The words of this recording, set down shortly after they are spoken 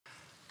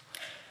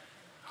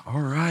All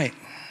right.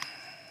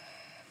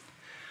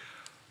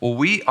 Well,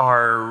 we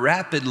are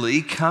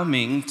rapidly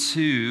coming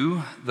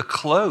to the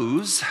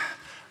close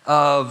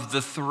of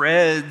the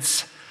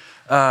Threads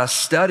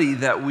study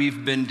that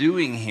we've been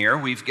doing here.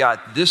 We've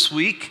got this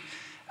week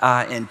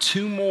and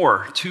two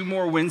more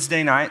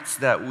Wednesday nights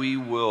that we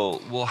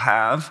will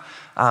have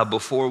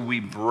before we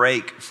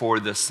break for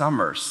the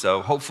summer.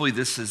 So hopefully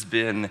this has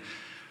been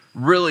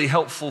really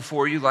helpful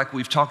for you, like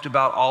we've talked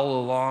about all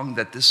along,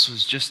 that this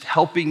was just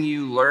helping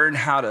you learn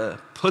how to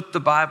put the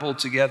Bible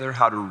together,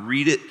 how to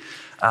read it,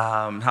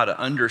 how to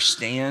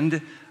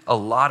understand a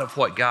lot of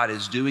what God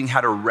is doing, how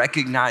to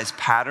recognize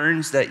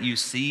patterns that you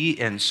see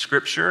in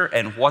Scripture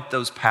and what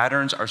those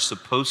patterns are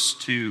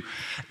supposed to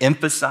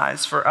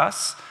emphasize for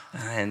us.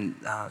 And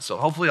so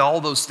hopefully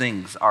all those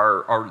things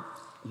are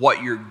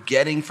what you're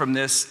getting from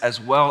this,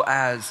 as well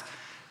as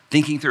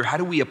thinking through how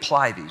do we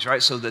apply these,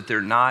 right? So that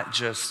they're not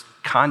just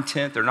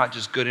content, they're not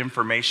just good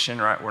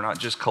information, right? We're not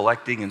just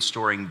collecting and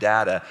storing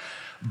data,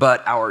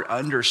 but our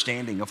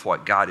understanding of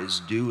what God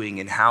is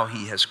doing and how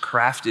he has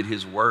crafted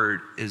his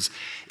word is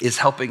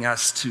helping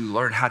us to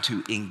learn how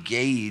to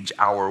engage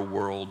our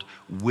world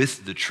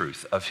with the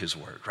truth of his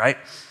word, right?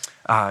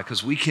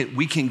 Because we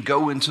can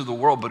go into the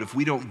world, but if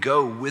we don't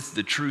go with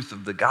the truth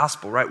of the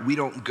gospel, right, we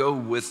don't go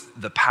with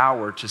the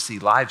power to see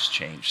lives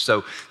change.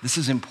 So this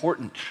is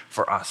important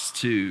for us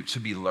to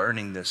be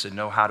learning this and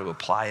know how to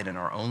apply it in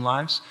our own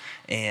lives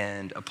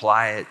and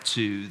apply it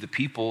to the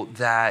people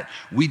that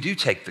we do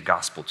take the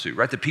gospel to,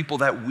 right? The people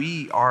that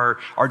we are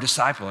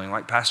discipling,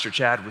 like Pastor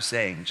Chad was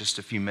saying just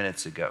a few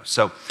minutes ago.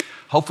 So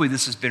hopefully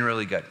this has been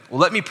really good. Well,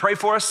 let me pray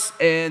for us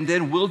and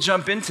then we'll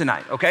jump in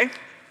tonight, okay?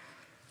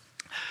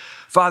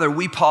 Father,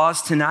 we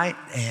pause tonight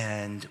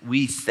and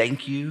we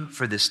thank you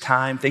for this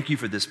time. Thank you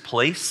for this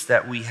place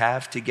that we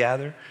have to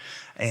gather.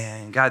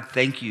 And God,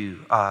 thank you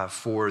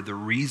for the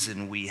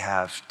reason we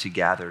have to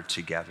gather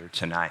together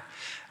tonight,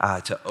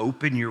 to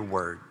open your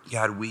word.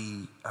 God,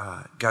 we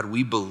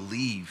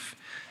believe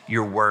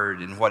your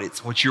word and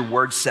what your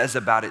word says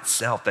about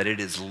itself, that it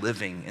is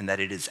living and that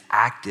it is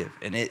active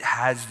and it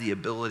has the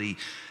ability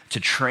to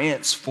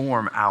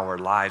transform our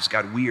lives.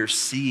 God, we are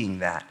seeing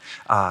that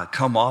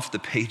come off the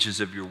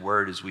pages of your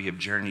word as we have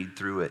journeyed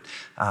through it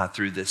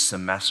through this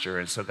semester.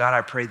 And so God,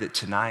 I pray that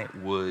tonight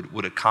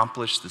would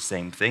accomplish the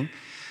same thing.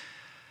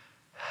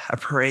 I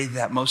pray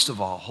that most of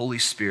all, Holy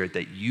Spirit,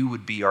 that you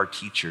would be our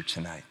teacher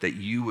tonight, that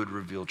you would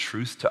reveal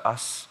truth to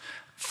us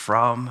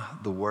from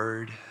the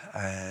word,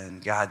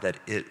 and God, that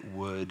it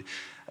would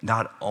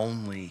not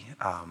only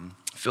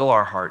fill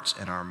our hearts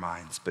and our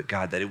minds, but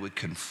God, that it would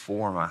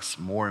conform us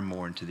more and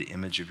more into the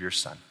image of your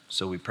Son.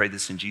 So we pray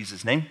this in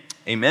Jesus' name,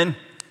 amen.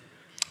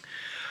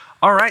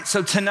 All right,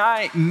 so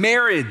tonight,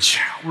 marriage.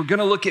 We're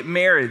gonna look at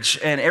marriage,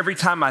 and every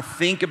time I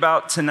think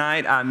about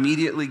tonight, I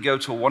immediately go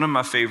to one of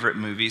my favorite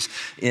movies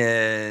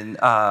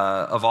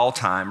of all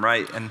time,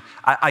 right? And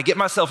I get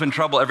myself in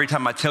trouble every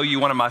time I tell you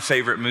one of my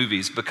favorite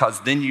movies, because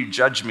then you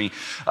judge me,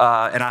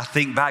 and I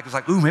think back, it's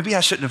like, ooh, maybe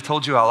I shouldn't have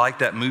told you I like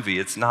that movie.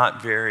 It's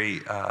not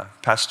very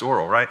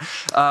pastoral, right?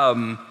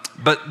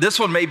 But this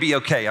one may be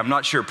okay, I'm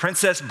not sure.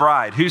 Princess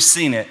Bride, who's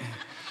seen it?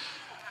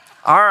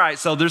 All right,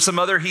 so there's some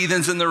other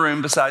heathens in the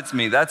room besides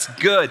me. That's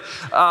good.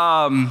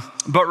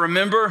 But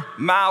remember,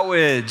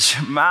 marriage.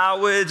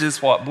 Marriage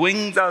is what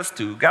brings us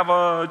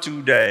together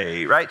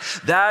today, right?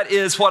 That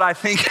is what I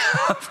think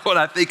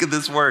of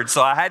this word.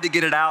 So I had to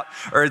get it out,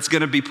 or it's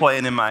going to be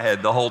playing in my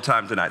head the whole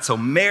time tonight. So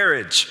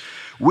marriage.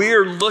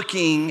 We're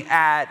looking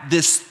at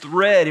this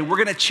thread, and we're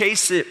going to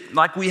chase it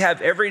like we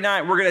have every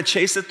night. We're going to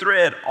chase a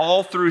thread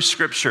all through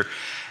Scripture.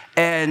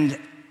 And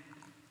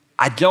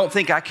I don't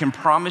think I can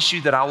promise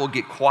you that I will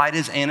get quite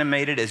as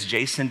animated as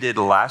Jason did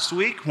last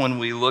week when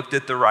we looked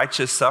at the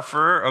righteous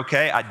sufferer,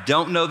 okay? I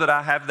don't know that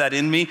I have that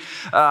in me,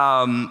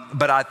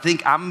 but I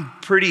think I'm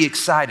pretty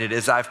excited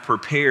as I've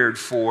prepared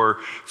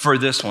for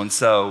this one.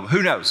 So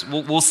who knows?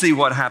 We'll see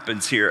what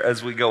happens here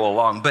as we go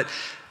along. But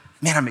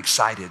man, I'm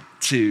excited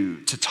to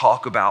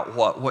talk about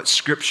what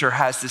Scripture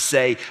has to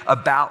say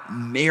about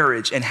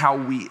marriage and how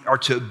we are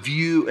to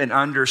view and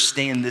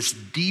understand this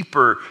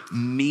deeper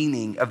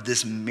meaning of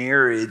this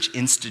marriage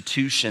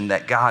institution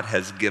that God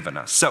has given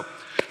us. So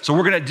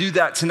we're going to do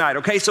that tonight,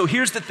 okay? So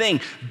here's the thing,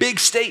 big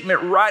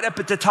statement right up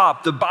at the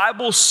top. The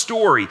Bible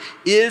story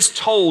is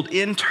told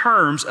in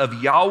terms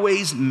of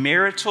Yahweh's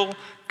marital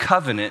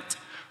covenant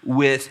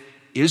with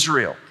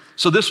Israel.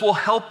 So this will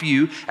help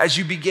you as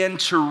you begin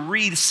to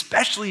read,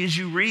 especially as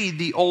you read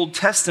the Old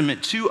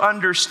Testament, to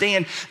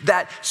understand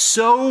that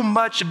so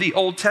much of the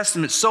Old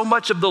Testament, so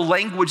much of the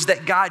language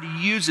that God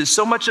uses,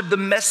 so much of the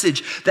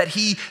message that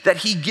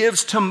he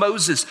gives to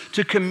Moses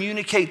to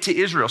communicate to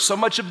Israel, so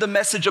much of the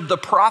message of the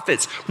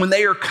prophets when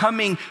they are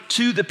coming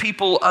to the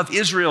people of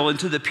Israel and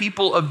to the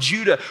people of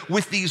Judah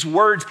with these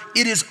words,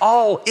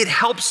 it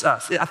helps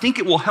us. I think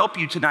it will help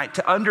you tonight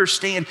to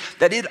understand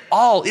that it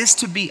all is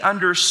to be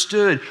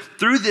understood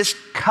through this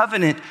this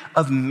covenant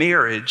of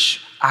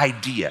marriage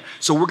idea.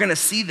 So we're going to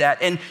see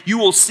that, and you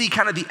will see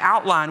kind of the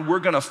outline we're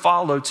going to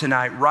follow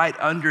tonight right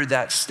under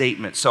that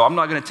statement. So I'm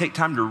not going to take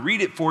time to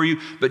read it for you,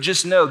 but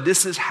just know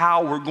this is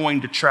how we're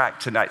going to track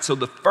tonight. So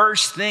the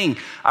first thing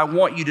I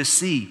want you to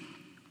see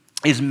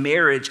is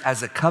marriage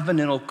as a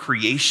covenantal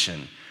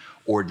creation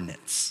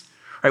ordinance.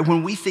 Right?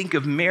 When we think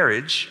of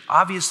marriage,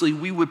 obviously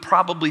we would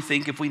probably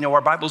think, if we know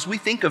our Bibles, we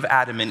think of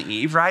Adam and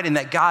Eve, right? And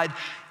that God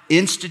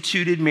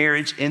instituted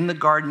marriage in the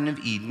Garden of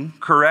Eden,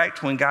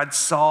 correct? When God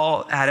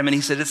saw Adam and he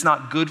said, it's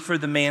not good for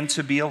the man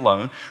to be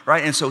alone,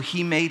 right? And so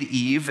he made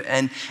Eve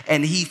and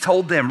he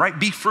told them, right?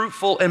 Be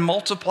fruitful and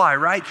multiply,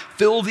 right?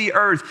 Fill the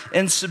earth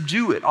and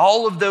subdue it.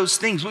 All of those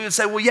things. We would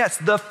say, well, yes,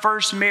 the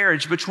first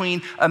marriage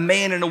between a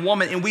man and a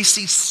woman. And we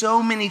see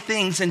so many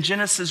things in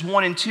Genesis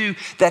 1 and 2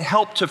 that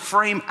help to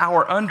frame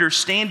our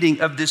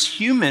understanding of this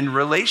human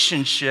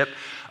relationship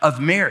of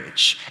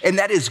marriage. And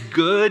that is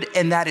good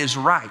and that is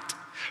right.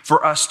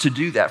 For us to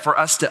do that, for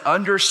us to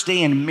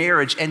understand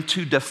marriage and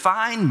to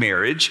define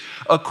marriage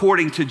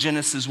according to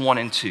Genesis 1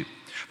 and 2.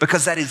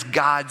 Because that is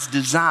God's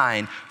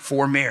design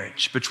for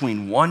marriage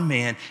between one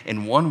man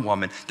and one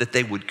woman, that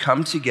they would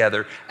come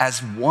together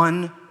as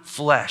one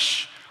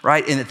flesh,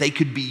 right? And that they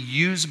could be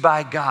used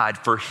by God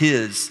for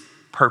his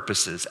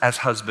purposes as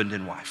husband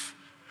and wife.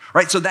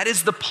 Right, so that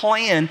is the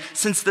plan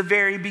since the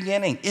very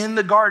beginning in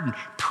the garden,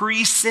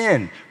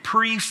 pre-sin,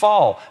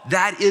 pre-fall.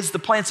 That is the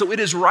plan. So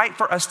it is right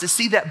for us to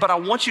see that. But I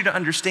want you to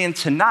understand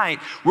tonight,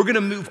 we're going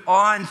to move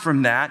on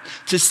from that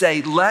to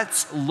say,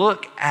 let's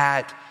look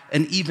at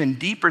an even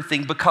deeper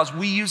thing, because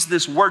we use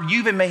this word. You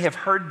even may have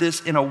heard this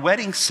in a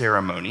wedding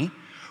ceremony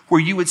where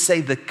you would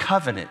say the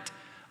covenant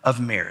of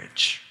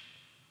marriage.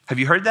 Have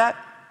you heard that?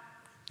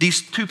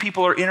 These two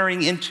people are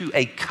entering into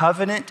a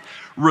covenant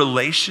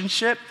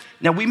relationship.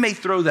 Now, we may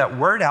throw that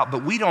word out,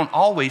 but we don't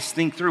always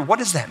think through, what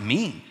does that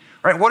mean,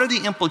 right? What are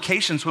the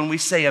implications when we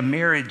say a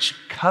marriage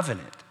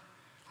covenant?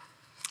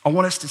 I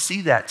want us to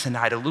see that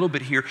tonight a little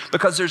bit here,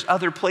 because there's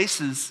other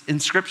places in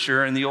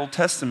Scripture in the Old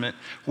Testament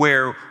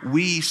where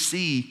we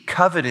see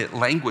covenant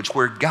language,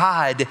 where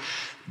God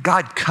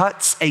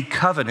cuts a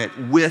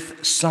covenant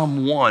with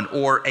someone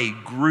or a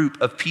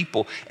group of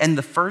people. And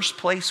the first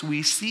place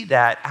we see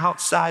that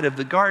outside of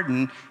the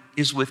garden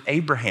is with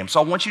Abraham.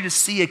 So I want you to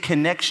see a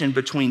connection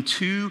between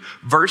two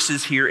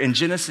verses here in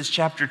Genesis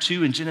chapter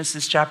 2 and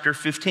Genesis chapter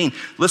 15.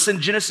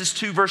 Listen, Genesis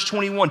 2 verse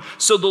 21.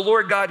 So the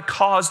Lord God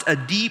caused a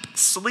deep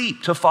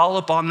sleep to fall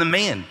upon the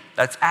man.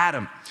 That's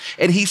Adam.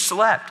 And he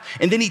slept.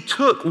 And then he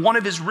took one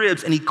of his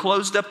ribs and he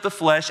closed up the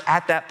flesh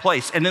at that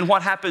place. And then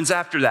what happens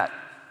after that?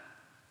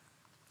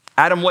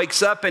 Adam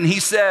wakes up and he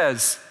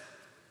says,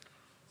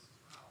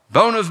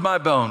 bone of my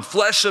bone,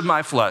 flesh of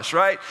my flesh,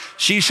 right?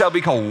 She shall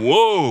be called,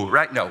 whoa,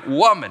 right? No,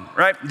 woman,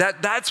 right?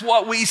 That's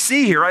what we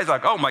see here, right? It's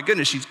like, oh my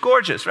goodness, she's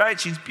gorgeous, right?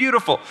 She's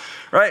beautiful,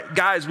 right?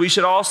 Guys, we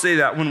should all say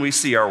that when we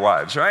see our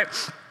wives, right?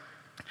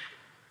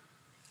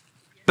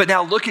 But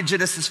now look at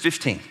Genesis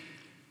 15,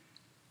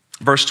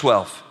 verse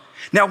 12.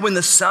 Now when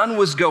the sun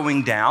was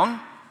going down,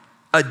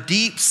 a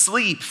deep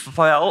sleep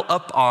fell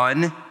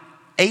upon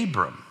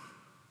Abram.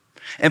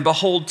 And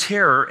behold,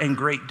 terror and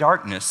great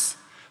darkness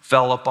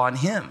fell upon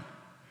him.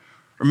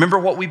 Remember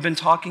what we've been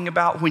talking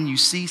about when you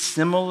see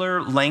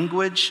similar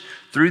language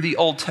through the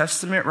Old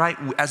Testament, right?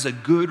 As a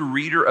good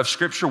reader of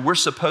Scripture, we're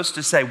supposed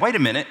to say, wait a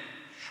minute,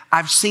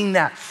 I've seen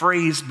that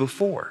phrase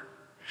before.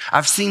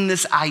 I've seen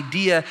this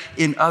idea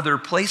in other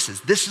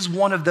places. This is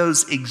one of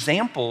those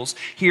examples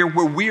here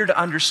where we're to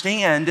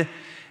understand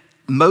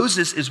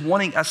Moses is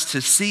wanting us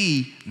to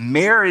see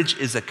marriage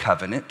is a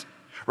covenant,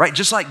 right?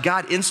 Just like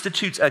God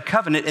institutes a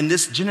covenant in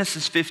this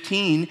Genesis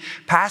 15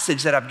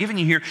 passage that I've given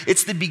you here,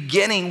 it's the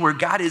beginning where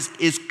God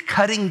is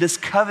cutting this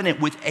covenant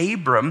with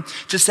Abram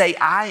to say,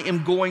 I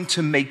am going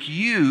to make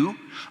you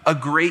a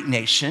great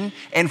nation,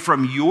 and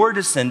from your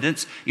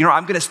descendants,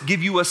 I'm going to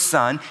give you a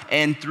son,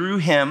 and through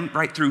him,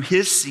 right, through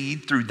his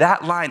seed, through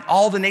that line,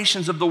 all the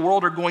nations of the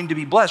world are going to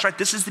be blessed, right?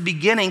 This is the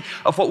beginning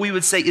of what we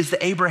would say is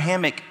the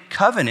Abrahamic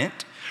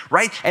covenant,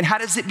 right? And how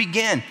does it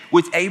begin?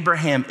 With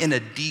Abraham in a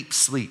deep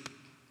sleep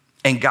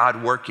and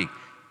God working.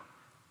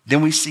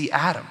 Then we see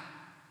Adam,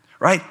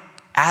 right?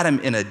 Adam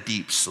in a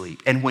deep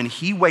sleep. And when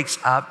he wakes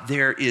up,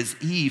 there is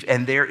Eve,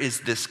 and there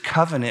is this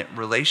covenant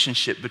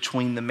relationship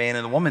between the man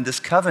and the woman, this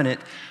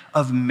covenant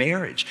of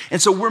marriage.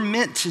 And so we're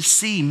meant to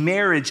see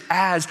marriage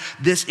as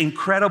this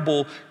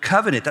incredible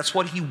covenant. That's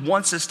what he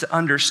wants us to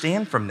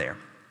understand from there.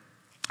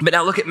 But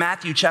now look at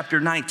Matthew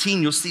chapter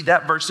 19. You'll see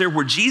that verse there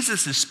where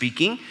Jesus is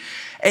speaking.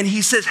 And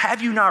he says,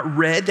 have you not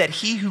read that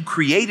he who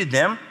created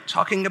them,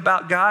 talking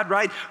about God,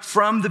 right,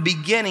 from the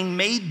beginning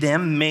made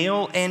them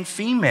male and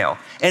female,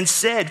 and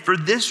said, for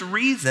this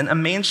reason, a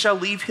man shall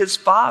leave his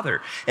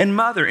father and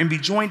mother and be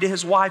joined to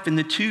his wife, and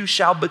the two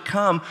shall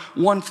become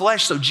one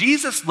flesh. So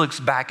Jesus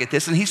looks back at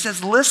this and he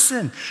says,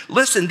 listen,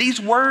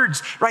 these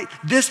words, right,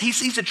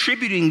 he's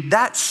attributing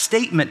that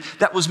statement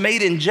that was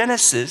made in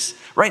Genesis,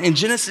 right, in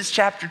Genesis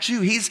chapter 2.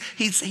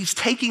 He's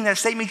taking that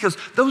statement because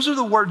those are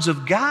the words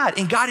of God,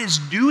 and God is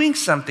doing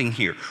something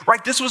here,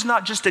 right? This was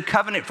not just a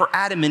covenant for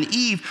Adam and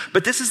Eve,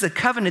 but this is a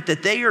covenant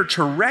that they are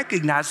to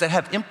recognize that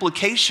have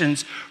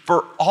implications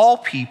for all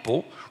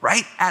people,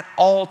 right? At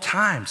all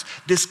times.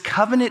 This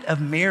covenant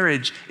of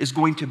marriage is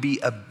going to be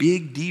a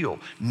big deal,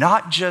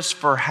 not just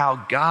for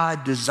how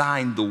God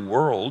designed the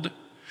world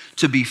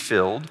to be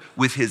filled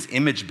with his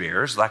image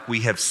bearers, like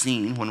we have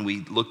seen when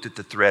we looked at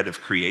the thread of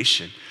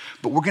creation,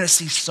 but we're going to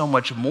see so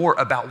much more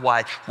about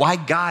why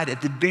God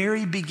at the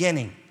very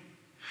beginning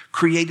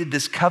created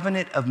this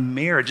covenant of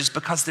marriage is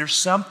because there's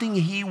something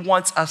he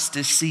wants us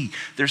to see.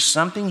 There's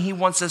something he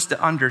wants us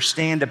to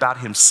understand about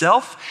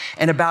himself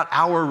and about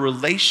our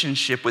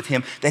relationship with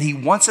him that he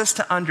wants us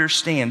to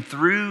understand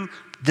through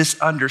this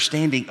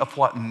understanding of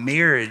what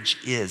marriage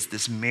is,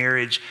 this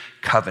marriage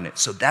covenant.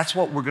 So that's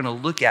what we're going to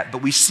look at,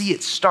 but we see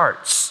it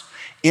starts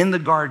in the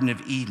Garden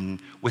of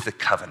Eden with a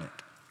covenant.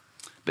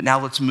 But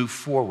now let's move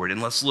forward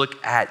and let's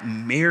look at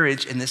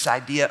marriage and this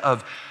idea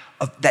of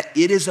that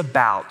it is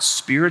about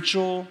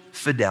spiritual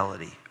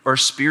fidelity or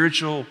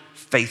spiritual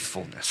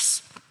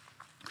faithfulness.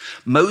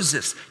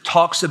 Moses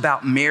talks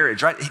about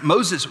marriage, right?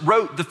 Moses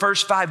wrote the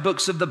first 5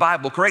 books of the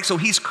Bible, correct? So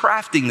he's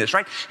crafting this,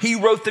 right? He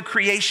wrote the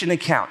creation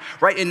account,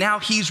 right? And now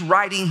he's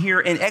writing here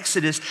in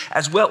Exodus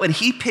as well. And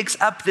he picks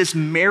up this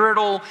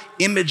marital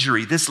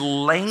imagery, this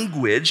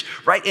language,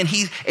 right? And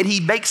he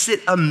makes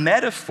it a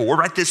metaphor,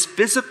 right? This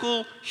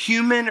physical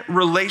human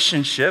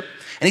relationship.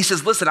 And he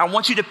says, listen, I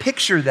want you to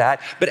picture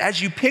that. But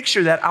as you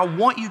picture that, I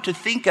want you to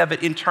think of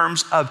it in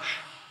terms of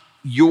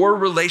your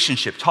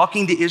relationship,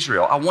 talking to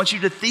Israel. I want you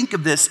to think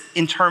of this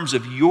in terms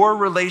of your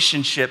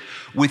relationship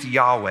with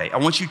Yahweh. I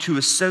want you to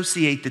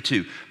associate the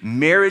two,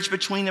 marriage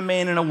between a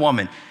man and a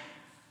woman,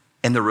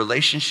 and the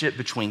relationship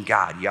between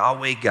God,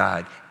 Yahweh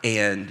God,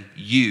 and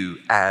you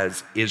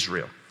as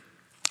Israel.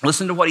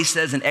 Listen to what he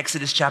says in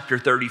Exodus chapter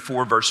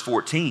 34, verse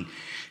 14.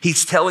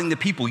 He's telling the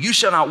people, you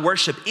shall not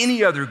worship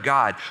any other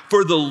God,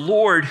 for the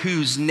Lord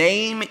whose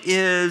name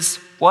is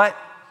what?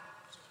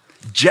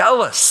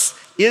 Jealous.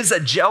 Is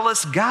a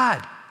jealous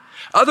God.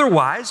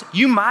 Otherwise,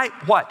 you might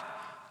what?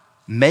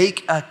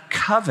 Make a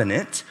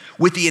covenant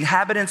with the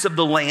inhabitants of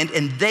the land,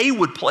 and they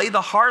would play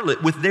the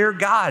harlot with their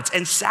gods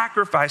and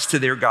sacrifice to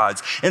their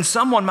gods. And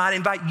someone might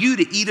invite you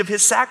to eat of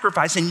his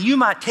sacrifice, and you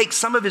might take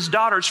some of his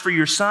daughters for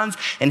your sons,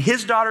 and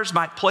his daughters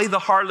might play the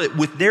harlot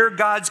with their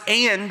gods,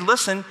 and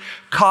listen,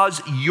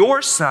 cause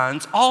your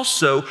sons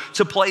also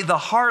to play the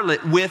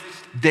harlot with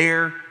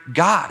their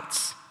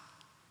gods.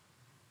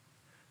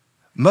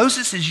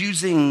 Moses is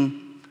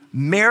using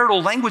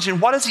marital language,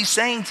 and what is he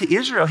saying to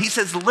Israel? He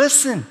says,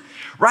 listen,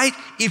 right?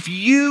 If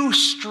you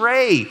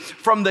stray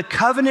from the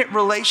covenant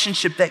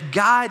relationship that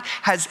God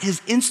has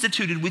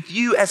instituted with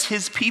you as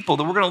his people,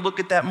 that we're going to look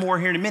at that more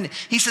here in a minute.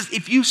 He says,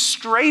 if you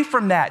stray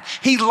from that,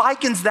 he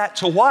likens that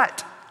to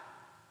what?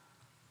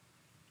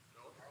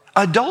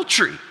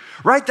 Adultery,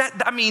 right?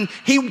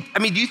 Do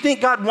you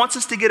think God wants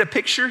us to get a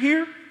picture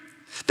here?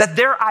 That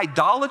their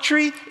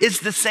idolatry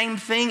is the same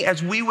thing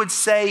as we would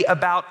say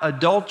about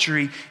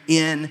adultery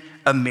in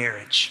a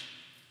marriage.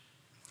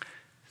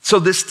 So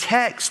this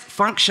text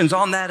functions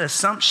on that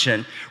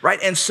assumption, right?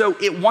 And so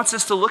it wants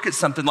us to look at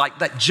something like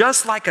that.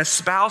 Just like a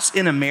spouse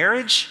in a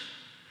marriage,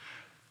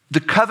 the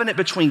covenant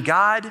between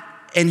God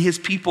and his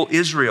people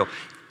Israel,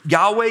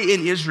 Yahweh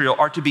and Israel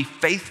are to be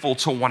faithful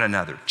to one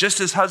another, just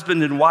as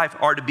husband and wife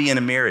are to be in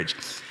a marriage.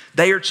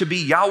 They are to be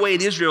Yahweh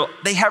and Israel.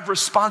 They have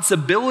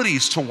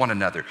responsibilities to one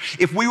another.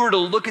 If we were to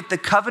look at the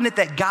covenant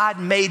that God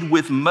made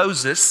with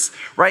Moses,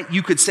 right,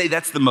 you could say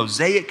that's the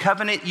Mosaic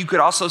covenant. You could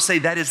also say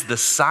that is the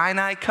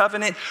Sinai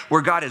covenant,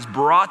 where God has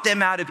brought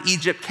them out of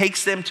Egypt,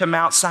 takes them to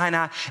Mount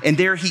Sinai, and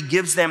there he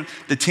gives them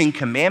the 10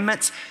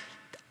 Commandments.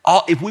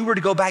 If we were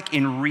to go back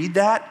and read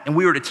that, and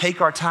we were to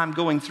take our time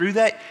going through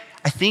that,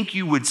 I think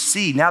you would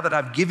see, now that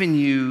I've given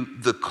you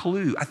the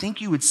clue, I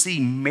think you would see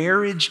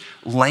marriage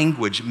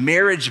language,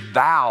 marriage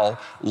vow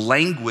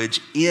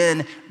language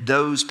in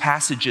those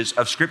passages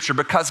of scripture,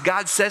 because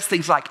God says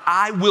things like,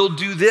 I will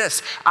do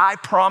this. I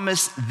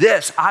promise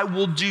this. I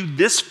will do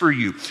this for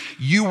you.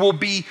 You will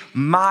be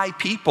my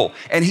people.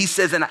 And he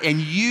says,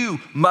 and you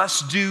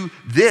must do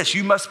this.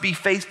 You must be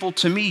faithful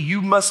to me.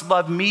 You must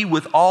love me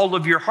with all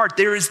of your heart.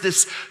 There is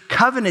this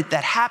covenant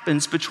that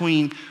happens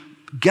between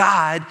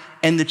God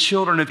and the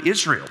children of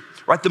Israel,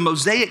 right? The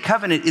Mosaic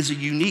covenant is a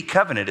unique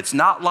covenant. It's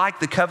not like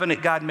the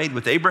covenant God made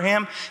with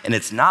Abraham, and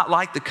it's not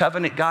like the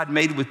covenant God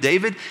made with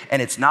David,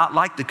 and it's not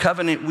like the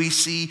covenant we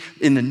see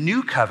in the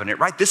new covenant,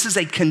 right? This is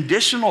a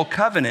conditional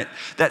covenant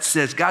that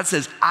says, God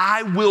says,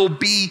 I will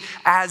be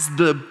as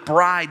the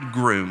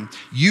bridegroom.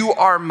 You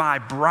are my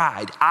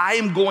bride. I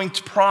am going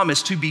to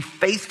promise to be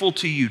faithful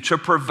to you, to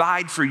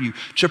provide for you,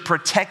 to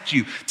protect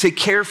you, to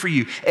care for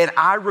you, and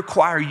I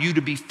require you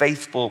to be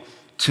faithful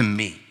to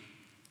me.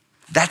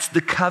 That's the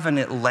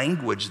covenant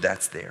language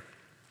that's there.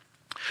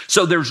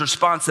 So there's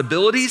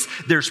responsibilities,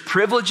 there's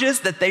privileges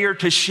that they are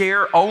to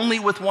share only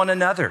with one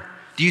another.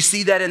 Do you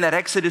see that in that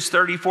Exodus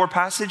 34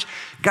 passage?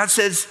 God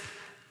says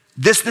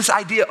this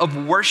idea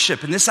of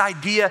worship and this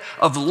idea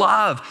of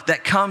love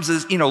that comes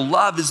as,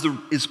 love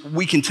is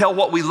we can tell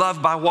what we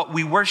love by what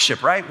we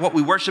worship, right? What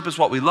we worship is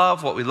what we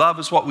love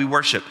is what we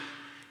worship.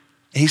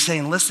 And he's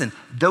saying, listen,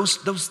 those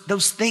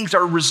things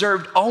are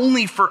reserved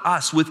only for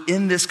us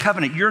within this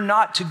covenant. You're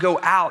not to go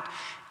out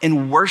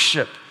and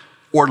worship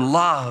or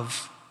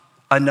love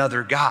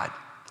another God.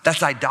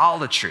 That's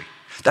idolatry.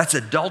 That's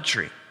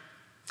adultery.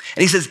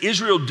 And he says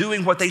Israel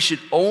doing what they should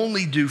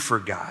only do for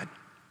God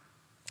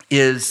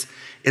is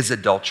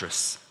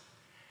adulterous.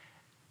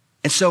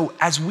 And so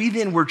as we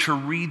then were to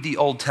read the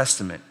Old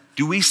Testament,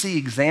 do we see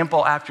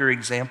example after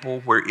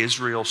example where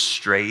Israel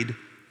strayed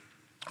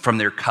from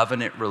their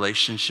covenant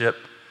relationship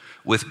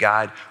with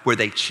God, where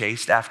they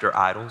chased after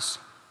idols?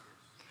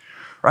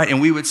 Right?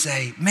 And we would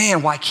say,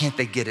 man, why can't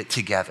they get it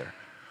together?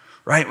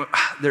 Right?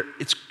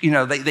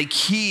 They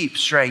keep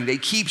straying.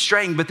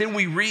 But then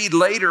we read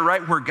later,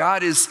 right, where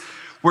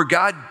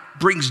God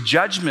brings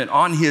judgment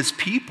on his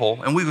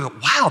people, and we go,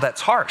 wow,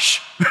 that's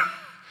harsh.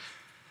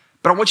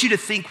 But I want you to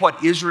think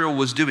what Israel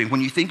was doing.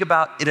 When you think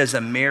about it as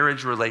a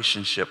marriage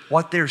relationship,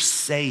 what they're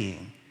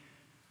saying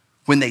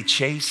when they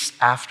chase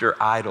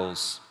after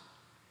idols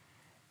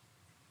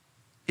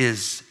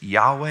is,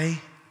 Yahweh,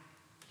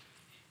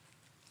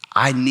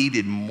 I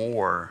needed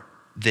more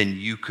than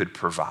you could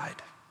provide.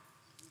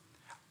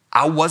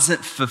 I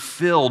wasn't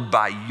fulfilled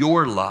by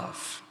your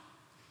love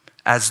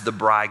as the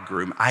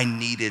bridegroom. I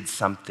needed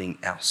something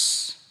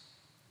else.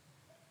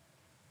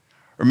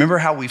 Remember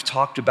how we've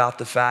talked about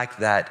the fact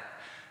that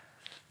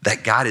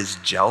God is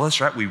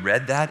jealous, right? We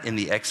read that in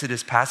the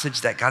Exodus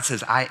passage, that God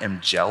says, I am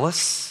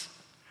jealous.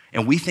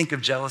 And we think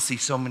of jealousy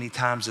so many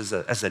times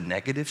as a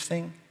negative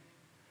thing.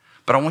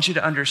 But I want you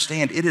to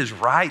understand, it is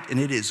right and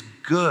it is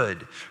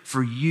good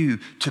for you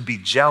to be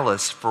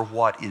jealous for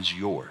what is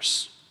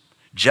yours.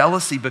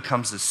 Jealousy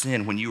becomes a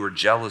sin when you are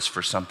jealous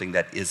for something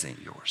that isn't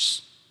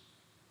yours.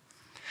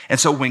 And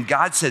so when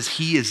God says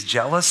he is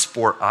jealous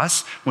for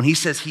us, when he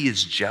says he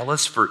is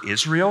jealous for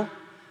Israel,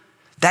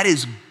 that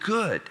is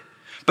good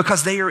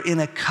because they are in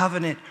a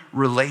covenant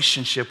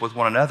relationship with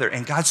one another.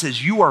 And God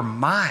says, you are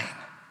mine,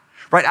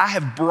 right? I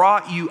have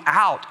brought you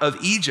out of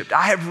Egypt.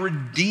 I have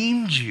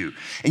redeemed you,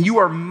 and you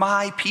are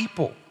my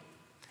people.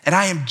 And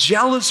I am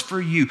jealous for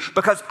you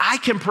because I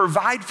can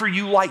provide for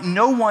you like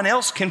no one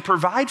else can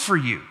provide for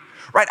you,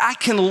 right? I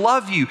can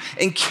love you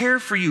and care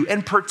for you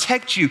and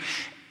protect you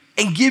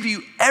and give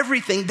you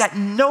everything that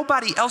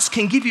nobody else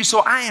can give you. So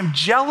I am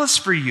jealous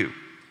for you.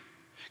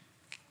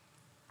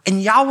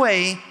 And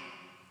Yahweh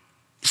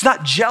is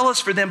not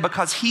jealous for them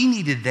because he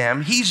needed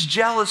them. He's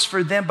jealous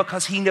for them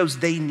because he knows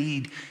they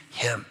need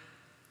him.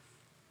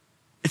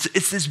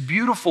 It's this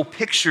beautiful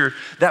picture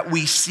that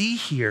we see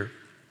here.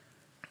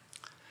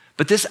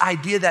 But this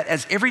idea that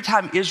as every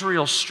time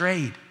Israel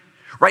strayed,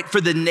 right,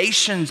 for the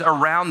nations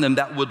around them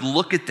that would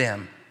look at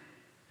them,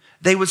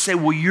 they would say,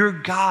 well, your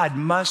God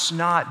must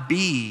not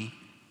be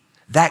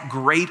that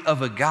great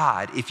of a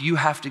God if you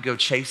have to go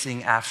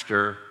chasing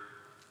after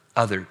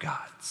other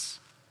gods.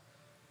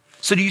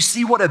 So do you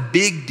see what a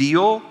big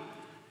deal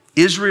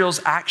Israel's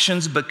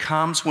actions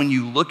becomes when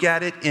you look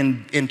at it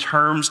in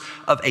terms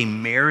of a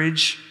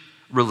marriage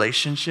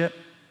relationship?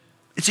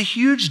 It's a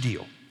huge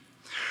deal,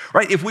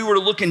 right? If we were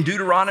to look in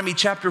Deuteronomy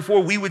chapter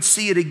 4, we would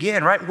see it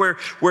again, right?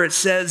 Where it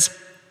says,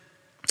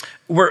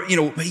 where,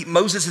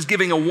 Moses is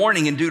giving a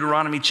warning in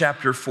Deuteronomy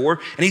chapter 4,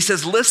 and he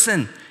says,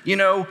 listen,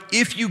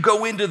 if you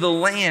go into the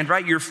land,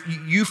 right,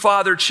 you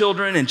father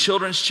children and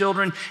children's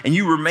children, and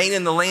you remain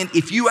in the land,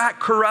 if you act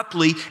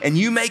corruptly and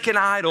you make an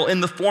idol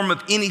in the form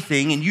of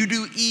anything, and you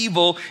do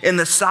evil in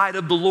the sight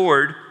of the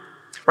Lord,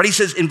 right, he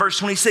says in verse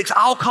 26,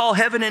 I'll call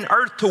heaven and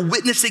earth to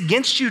witness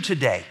against you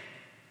today.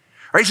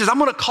 Right, he says, I'm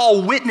going to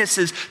call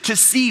witnesses to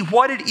see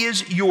what it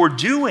is you're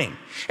doing.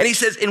 And he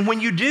says, and when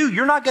you do,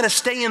 you're not going to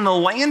stay in the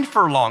land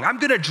for long. I'm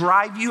going to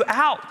drive you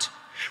out,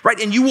 right?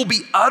 And you will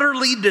be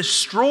utterly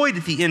destroyed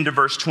at the end of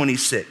verse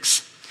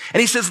 26.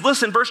 And he says,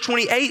 listen, verse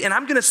 28, and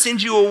I'm going to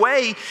send you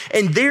away,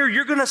 and there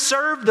you're going to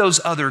serve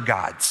those other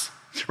gods,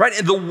 right?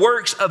 And the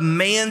works of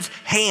man's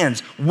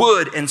hands,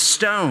 wood and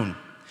stone,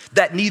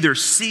 that neither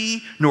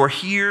see, nor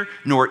hear,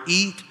 nor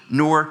eat,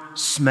 nor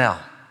smell.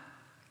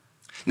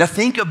 Now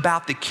think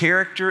about the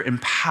character and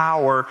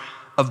power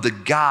of the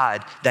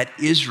God that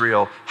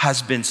Israel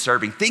has been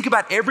serving. Think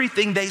about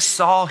everything they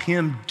saw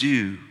him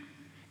do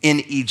in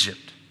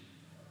Egypt.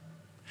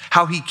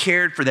 How he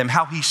cared for them,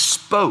 how he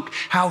spoke,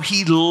 how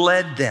he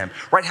led them,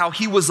 right? How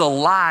he was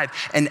alive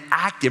and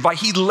active, right?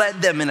 He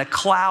led them in a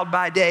cloud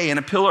by day and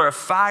a pillar of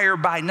fire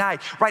by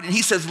night, right? And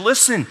he says,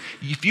 listen,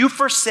 if you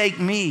forsake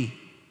me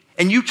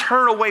and you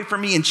turn away from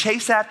me and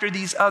chase after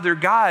these other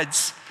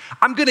gods,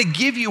 I'm going to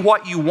give you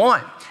what you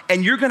want.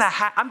 And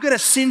I'm going to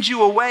send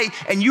you away,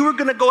 and you are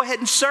going to go ahead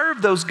and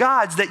serve those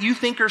gods that you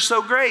think are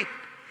so great,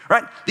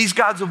 right? These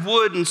gods of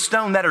wood and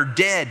stone that are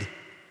dead,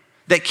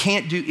 that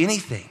can't do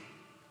anything,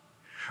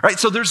 right?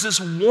 So there's this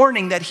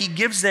warning that he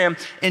gives them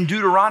in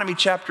Deuteronomy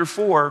chapter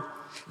 4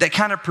 that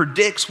kind of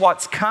predicts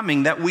what's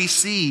coming that we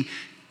see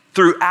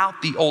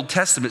throughout the Old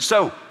Testament.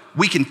 So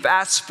we can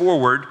fast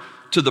forward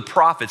to the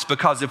prophets,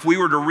 because if we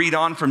were to read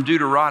on from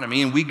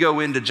Deuteronomy and we go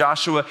into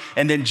Joshua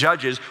and then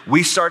Judges,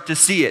 we start to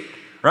see it,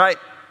 right?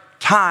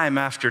 time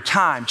after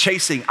time,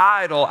 chasing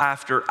idol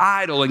after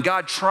idol, and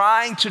God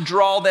trying to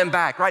draw them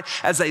back, right?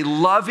 As a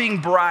loving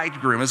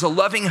bridegroom, as a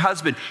loving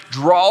husband,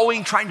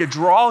 trying to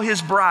draw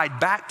his bride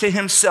back to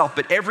himself.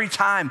 But every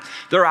time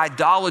their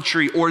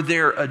idolatry or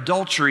their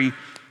adultery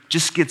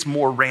just gets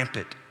more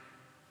rampant,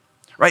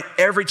 right?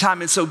 Every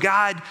time. And so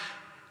God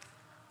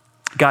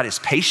is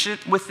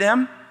patient with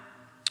them.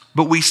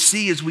 But we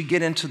see as we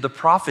get into the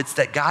prophets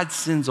that God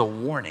sends a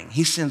warning.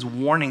 He sends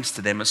warnings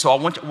to them. And so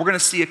we're going to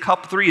see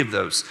three of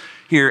those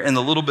here in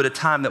the little bit of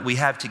time that we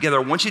have together.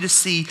 I want you to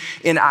see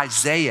in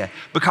Isaiah,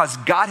 because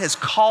God has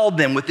called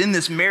them within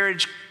this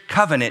marriage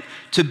covenant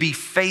to be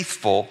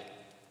faithful.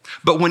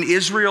 But when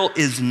Israel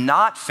is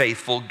not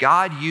faithful,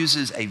 God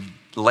uses a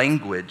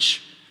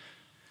language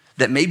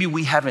that maybe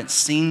we haven't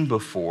seen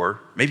before.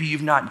 Maybe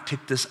you've not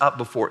picked this up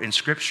before in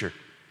Scripture.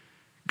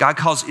 God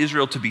calls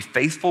Israel to be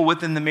faithful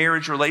within the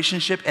marriage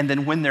relationship, and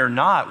then when they're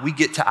not, we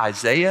get to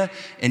Isaiah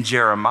and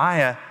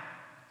Jeremiah,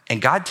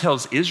 and God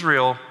tells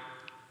Israel,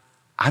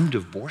 I'm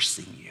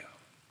divorcing you.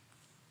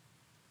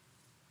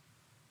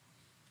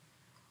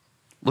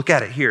 Look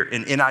at it here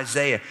in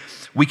Isaiah.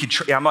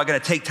 I'm not going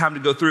to take time to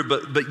go through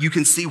it, but you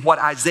can see what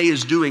Isaiah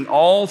is doing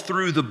all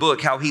through the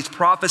book, how he's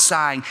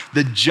prophesying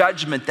the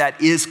judgment that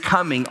is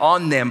coming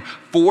on them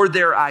for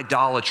their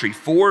idolatry,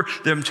 for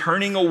them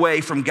turning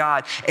away from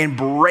God and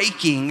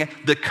breaking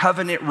the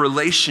covenant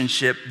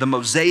relationship, the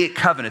Mosaic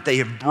covenant. They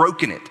have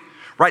broken it,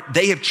 right?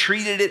 They have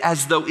treated it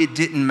as though it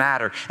didn't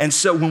matter. And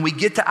so when we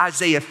get to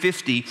Isaiah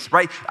 50,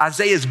 right,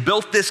 Isaiah's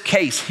built this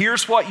case.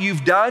 Here's what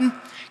you've done.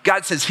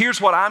 God says,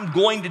 here's what I'm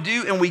going to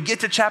do. And we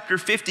get to chapter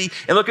 50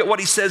 and look at what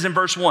he says in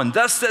verse 1.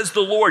 Thus says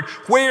the Lord,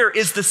 where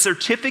is the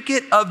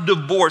certificate of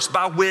divorce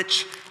by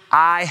which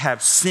I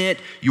have sent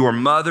your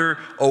mother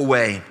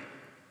away?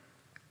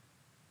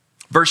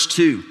 Verse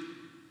 2,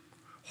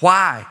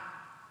 why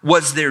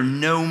was there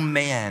no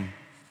man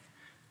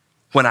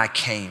when I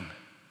came?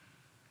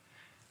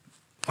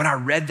 When I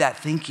read that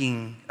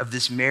thinking of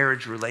this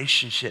marriage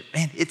relationship,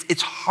 man,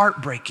 it's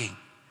heartbreaking.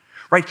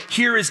 Right?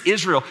 Here is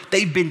Israel.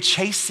 They've been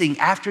chasing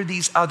after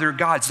these other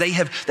gods. They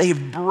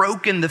have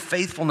broken the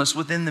faithfulness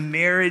within the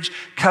marriage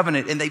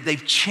covenant, and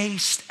they've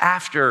chased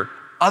after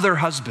other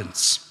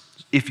husbands,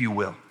 if you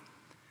will.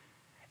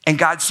 And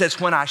God says,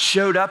 when I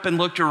showed up and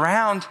looked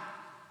around,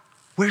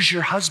 where's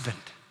your husband?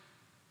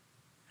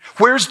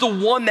 Where's the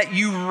one that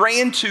you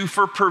ran to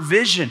for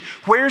provision?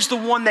 Where's the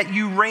one that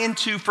you ran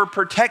to for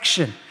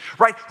protection?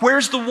 Right?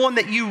 Where's the one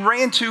that you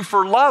ran to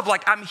for love?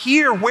 Like, I'm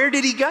here. Where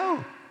did he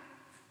go?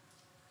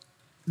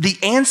 The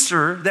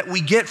answer that we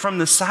get from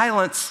the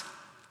silence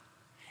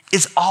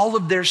is all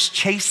of their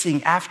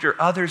chasing after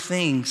other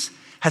things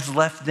has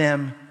left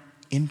them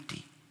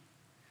empty.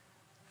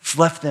 It's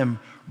left them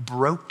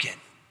broken.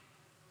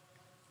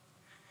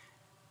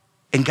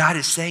 And God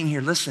is saying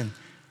here, listen,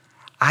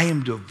 I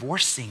am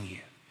divorcing you.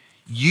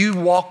 You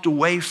walked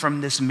away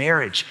from this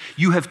marriage.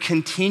 You have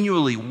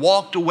continually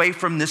walked away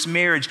from this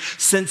marriage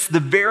since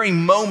the very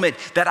moment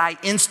that I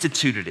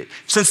instituted it.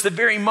 Since the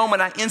very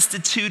moment I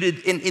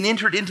instituted and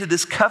entered into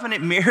this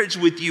covenant marriage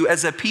with you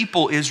as a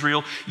people,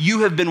 Israel, you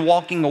have been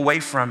walking away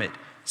from it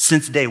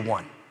since day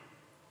one.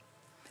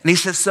 And he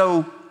says,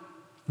 so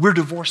we're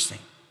divorcing.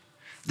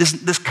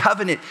 This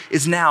covenant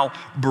is now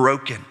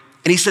broken.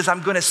 And he says,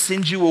 I'm going to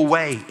send you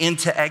away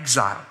into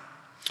exile.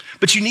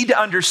 But you need to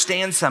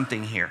understand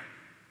something here.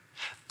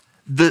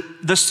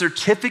 The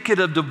certificate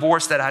of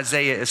divorce that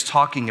Isaiah is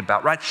talking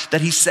about, right?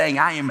 That he's saying,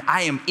 I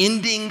am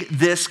ending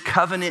this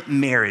covenant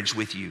marriage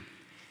with you.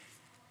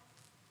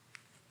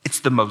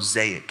 It's the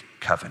Mosaic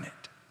covenant.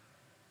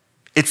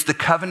 It's the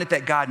covenant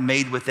that God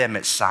made with them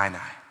at Sinai.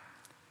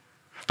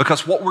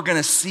 Because what we're going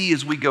to see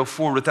as we go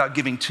forward, without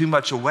giving too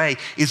much away,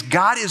 is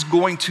God is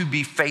going to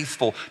be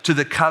faithful to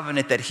the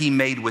covenant that he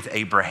made with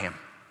Abraham.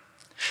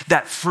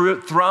 That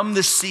from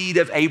the seed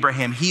of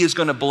Abraham, he is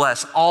going to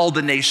bless all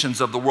the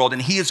nations of the world,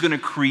 and he is going to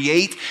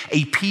create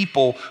a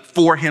people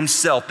for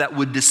himself that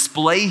would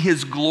display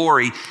his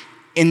glory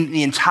in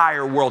the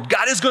entire world.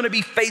 God is going to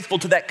be faithful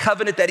to that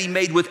covenant that he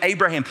made with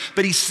Abraham.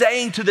 But he's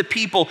saying to the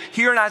people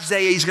here in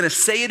Isaiah, he's going to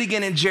say it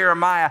again in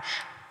Jeremiah,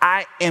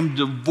 I am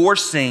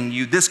divorcing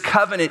you. This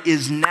covenant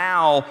is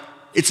now,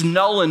 it's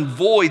null and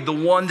void, the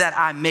one that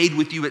I made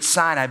with you at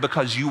Sinai,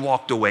 because you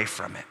walked away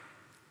from it.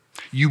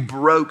 You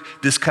broke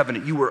this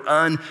covenant. You were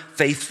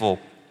unfaithful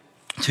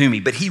to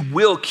me. But he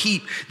will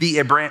keep the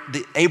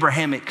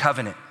Abrahamic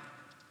covenant.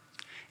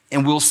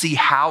 And we'll see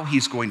how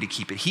he's going to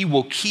keep it. He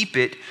will keep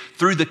it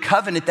through the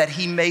covenant that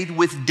he made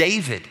with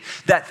David.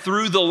 That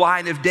through the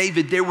line of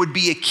David, there would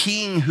be a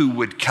king who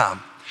would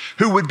come,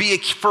 who would be a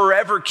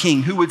forever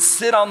king, who would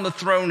sit on the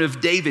throne of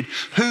David,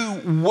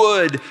 who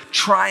would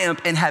triumph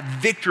and have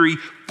victory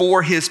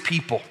for his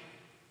people,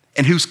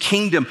 and whose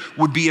kingdom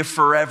would be a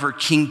forever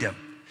kingdom.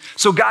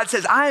 So God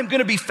says, I am going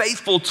to be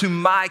faithful to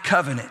my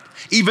covenant,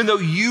 even though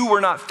you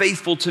were not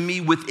faithful to me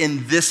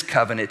within this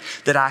covenant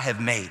that I have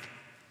made.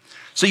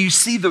 So you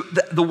see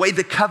the way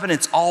the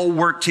covenants all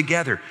work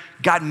together.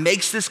 God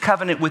makes this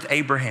covenant with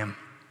Abraham.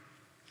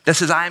 that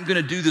says, I am going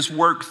to do this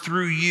work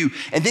through you.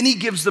 And then he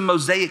gives the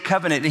Mosaic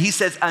covenant, and he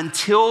says,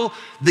 until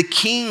the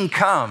king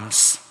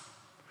comes,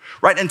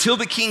 right? Until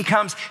the king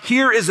comes,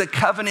 here is a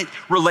covenant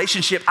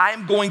relationship. I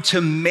am going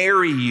to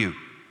marry you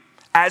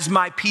as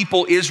my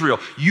people Israel.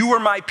 You are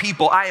my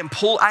people. I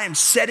am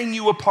setting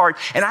you apart,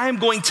 and I am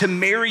going to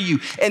marry you.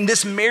 And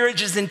this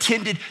marriage is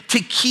intended to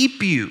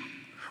keep you,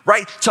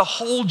 right? To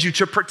hold you,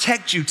 to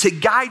protect you, to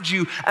guide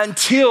you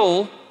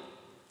until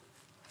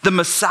the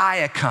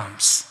Messiah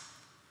comes,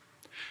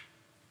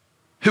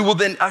 who will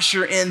then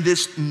usher in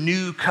this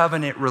new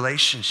covenant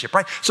relationship,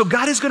 right? So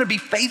God is going to be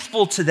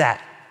faithful to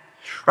that,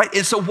 right?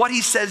 And so what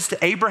he says to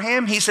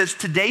Abraham, he says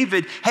to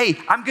David, hey,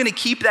 I'm going to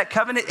keep that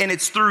covenant, and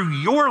it's through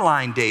your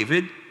line,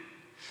 David,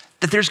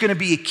 that there's going to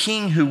be a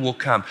king who will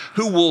come,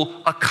 who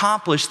will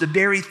accomplish the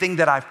very thing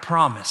that I've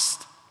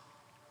promised,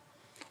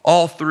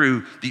 all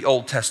through the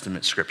Old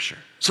Testament scripture.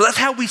 So that's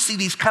how we see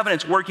these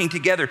covenants working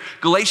together.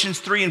 Galatians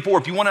 3 and 4,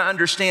 if you want to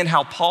understand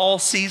how Paul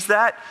sees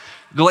that,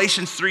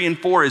 Galatians 3 and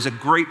 4 is a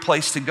great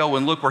place to go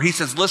and look, where he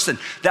says, listen,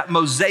 that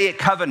Mosaic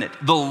covenant,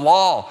 the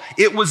law,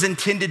 it was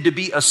intended to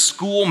be a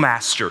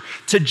schoolmaster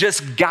to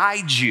just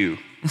guide you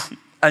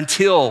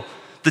until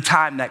the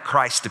time that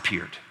Christ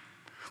appeared,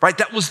 right?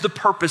 That was the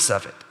purpose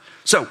of it.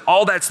 So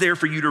all that's there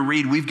for you to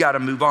read. We've got to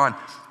move on.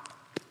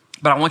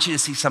 But I want you to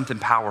see something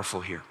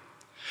powerful here,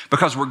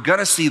 because we're going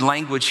to see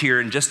language here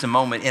in just a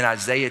moment in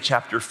Isaiah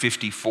chapter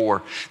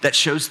 54 that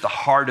shows the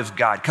heart of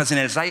God. Because in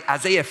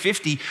Isaiah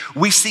 50,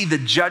 we see the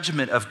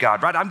judgment of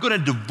God, right? I'm going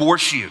to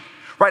divorce you,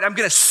 right? I'm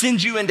going to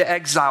send you into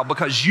exile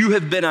because you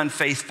have been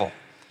unfaithful.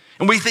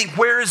 And we think,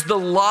 where is the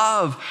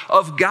love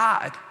of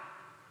God?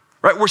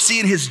 Right? We're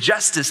seeing his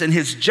justice and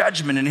his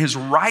judgment and his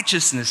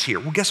righteousness here.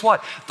 Well, guess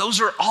what?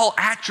 Those are all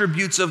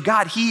attributes of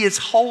God. He is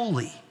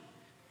holy.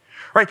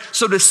 Right?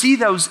 So to see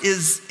those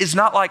is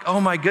not like,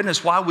 oh my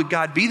goodness, why would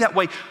God be that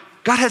way?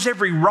 God has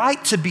every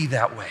right to be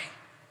that way.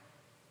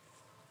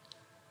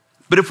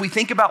 But if we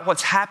think about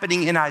what's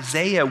happening in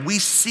Isaiah, we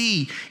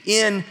see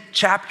in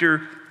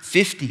chapter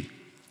 50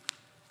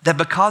 that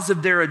because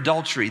of their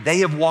adultery, they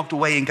have walked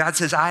away, and God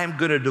says, I am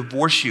going to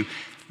divorce you.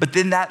 But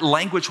then that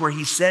language where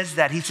he says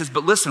that, he says,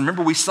 but listen,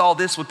 remember we saw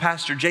this with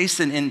Pastor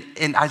Jason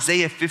in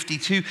Isaiah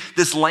 52,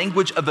 this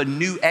language of a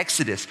new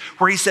exodus,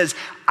 where he says,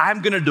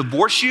 I'm going to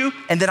divorce you,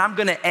 and then I'm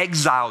going to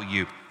exile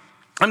you.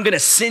 I'm going to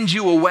send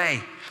you away.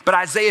 But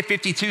Isaiah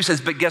 52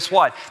 says, but guess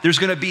what? There's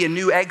going to be a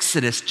new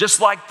exodus. Just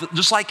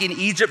like in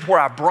Egypt, where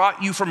I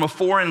brought you from a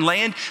foreign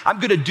land, I'm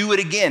going to do it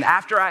again.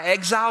 After I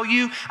exile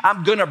you,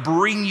 I'm going to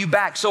bring you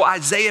back. So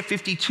Isaiah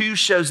 52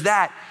 shows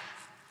that.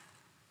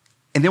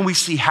 And then we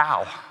see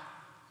how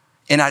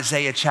in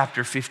Isaiah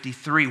chapter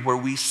 53, where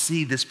we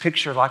see this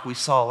picture like we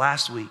saw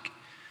last week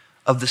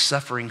of the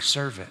suffering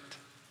servant,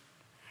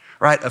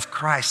 right? Of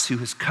Christ who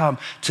has come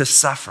to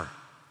suffer.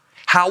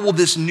 How will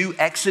this new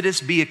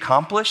exodus be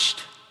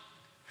accomplished?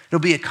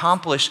 It'll be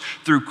accomplished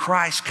through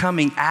Christ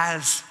coming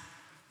as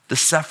the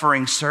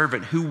suffering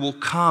servant who will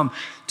come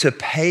to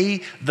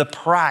pay the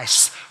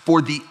price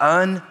for the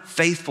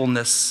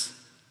unfaithfulness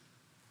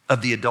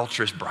of the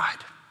adulterous bride.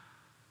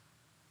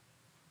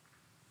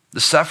 The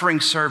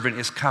suffering servant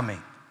is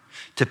coming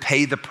to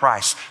pay the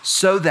price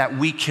so that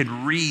we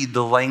can read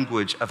the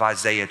language of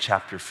Isaiah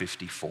chapter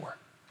 54.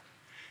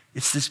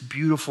 It's this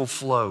beautiful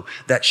flow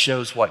that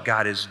shows what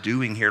God is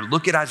doing here.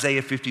 Look at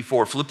Isaiah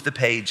 54, flip the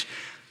page.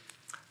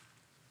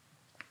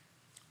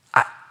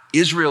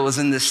 Israel is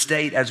in this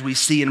state, as we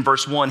see in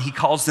verse 1. He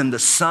calls them the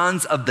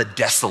sons of the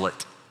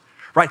desolate,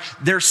 right?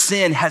 Their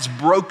sin has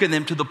broken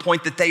them to the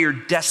point that they are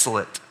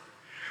desolate.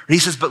 And he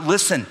says, but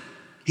listen,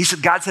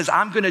 God says,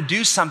 I'm going to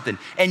do something.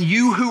 And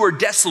you who are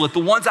desolate, the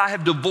ones I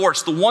have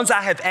divorced, the ones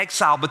I have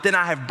exiled, but then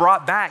I have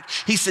brought back.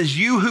 He says,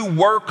 you who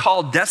were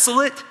called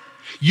desolate,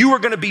 you are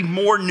going to be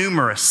more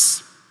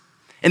numerous.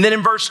 And then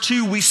in verse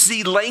 2, we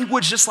see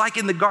language just like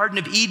in the Garden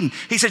of Eden.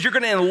 He says, you're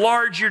going to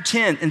enlarge your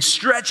tent and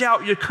stretch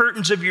out your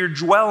curtains of your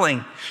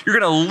dwelling. You're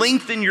going to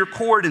lengthen your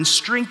cord and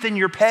strengthen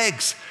your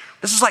pegs.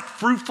 This is like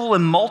fruitful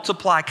and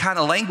multiply kind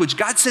of language.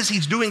 God says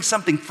he's doing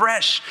something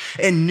fresh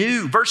and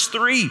new. Verse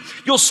 3,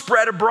 you'll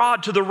spread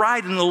abroad to the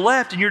right and the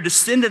left, and your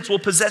descendants will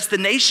possess the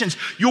nations.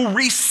 You'll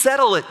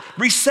resettle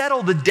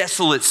the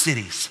desolate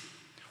cities.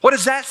 What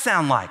does that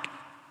sound like?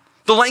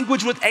 The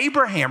language with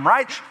Abraham,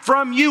 right?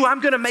 From you, I'm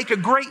going to make a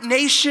great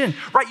nation,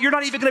 right? You're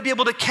not even going to be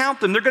able to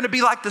count them. They're going to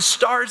be like the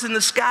stars in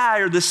the sky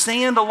or the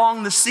sand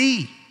along the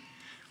sea.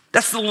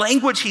 That's the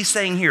language he's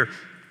saying here.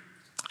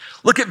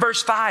 Look at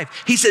verse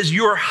 5. He says,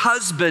 your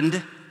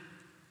husband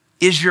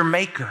is your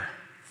maker.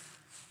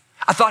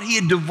 I thought he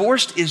had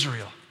divorced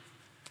Israel.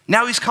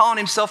 Now he's calling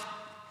himself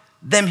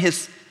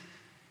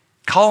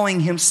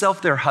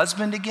their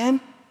husband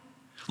again.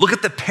 Look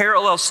at the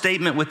parallel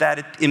statement with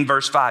that in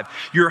verse 5.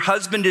 Your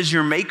husband is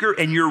your maker,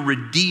 and your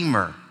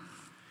redeemer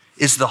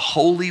is the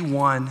Holy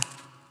One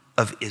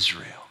of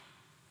Israel.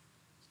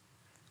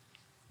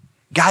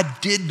 God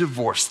did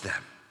divorce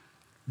them.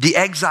 The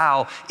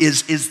exile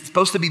is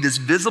supposed to be this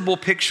visible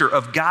picture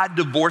of God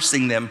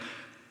divorcing them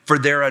for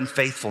their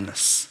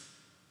unfaithfulness.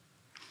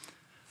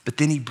 But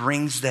then he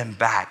brings them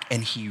back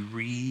and he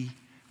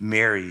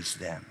remarries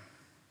them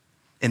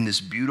in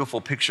this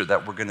beautiful picture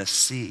that we're gonna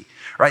see,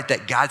 right?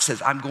 That God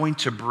says, I'm going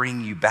to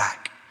bring you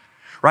back,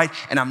 right?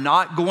 And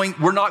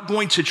we're not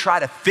going to try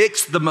to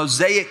fix the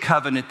Mosaic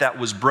covenant that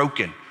was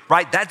broken,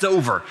 right? That's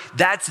over,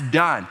 that's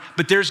done.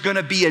 But there's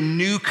gonna be a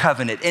new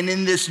covenant. And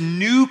in this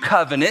new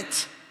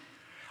covenant,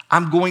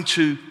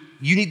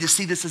 you need to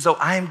see this as though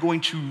I am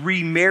going to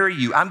remarry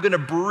you. I'm gonna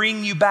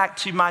bring you back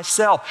to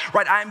myself,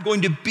 right? I'm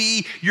going to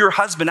be your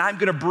husband. I'm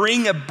gonna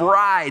bring a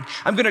bride.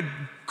 I'm gonna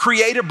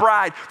create a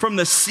bride from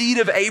the seed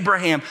of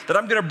Abraham that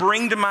I'm gonna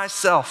bring to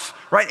myself,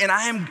 right? And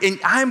I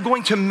am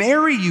going to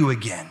marry you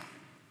again.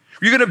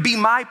 You're gonna be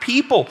my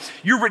people.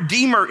 Your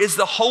Redeemer is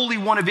the Holy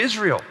One of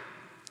Israel.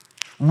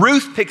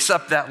 Ruth picks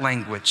up that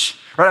language,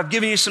 right? I've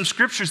given you some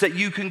scriptures that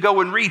you can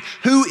go and read.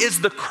 Who is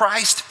the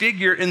Christ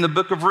figure in the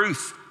book of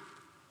Ruth?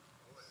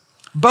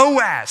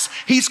 Boaz.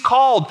 He's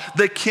called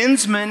the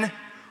kinsman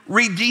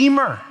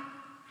redeemer.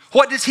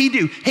 What does he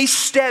do? He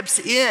steps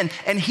in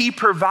and he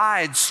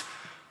provides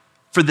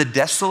for the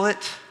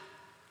desolate,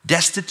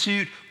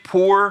 destitute,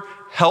 poor,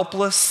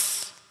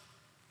 helpless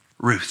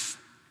Ruth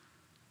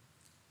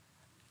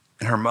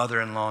and her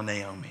mother-in-law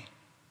Naomi.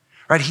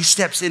 Right? He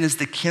steps in as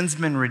the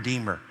kinsman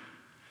redeemer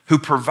who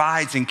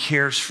provides and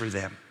cares for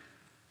them.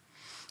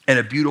 And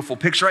a beautiful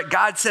picture, right?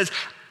 God says,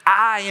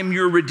 I am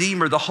your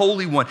Redeemer, the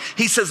Holy One.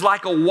 He says,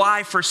 like a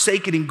wife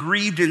forsaken and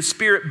grieved in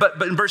spirit,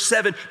 but in verse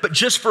 7, but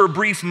just for a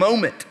brief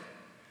moment,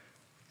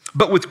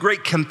 but with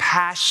great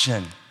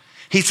compassion,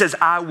 he says,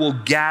 I will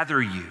gather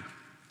you.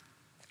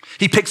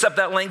 He picks up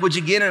that language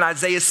again in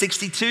Isaiah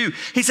 62.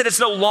 He said, it's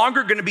no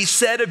longer going to be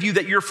said of you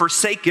that you're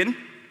forsaken,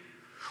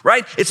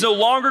 right? It's no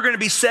longer going to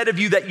be said of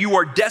you that you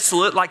are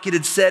desolate, like it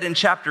had said in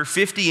chapter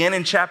 50 and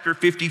in chapter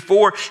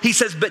 54. He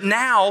says, but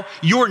now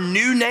your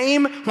new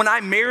name, when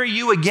I marry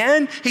you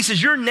again, he says,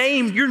 your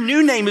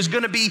new name is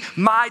going to be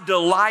my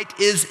delight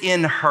is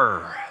in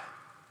her.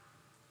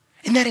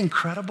 Isn't that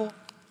incredible?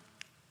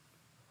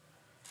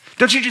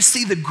 Don't you just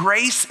see the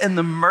grace and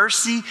the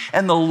mercy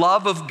and the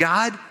love of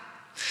God?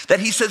 That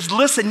he says,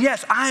 listen,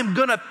 yes, I'm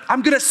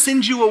gonna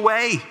send you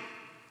away,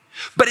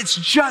 but it's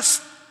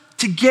just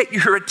to get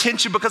your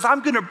attention because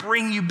I'm gonna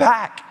bring you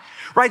back,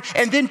 right?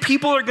 And then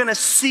people are gonna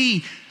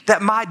see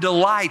that my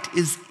delight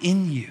is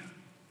in you.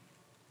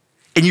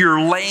 In your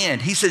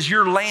land, he says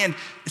your land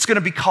is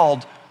gonna be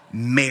called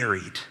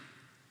married.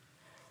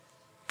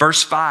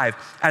 Verse 5,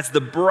 as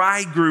the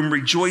bridegroom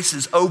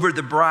rejoices over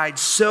the bride,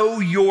 so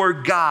your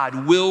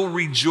God will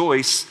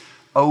rejoice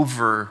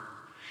over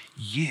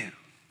you.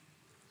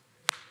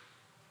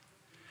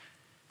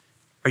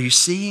 Are you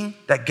seeing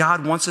that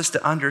God wants us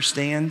to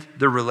understand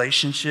the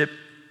relationship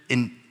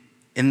in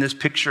this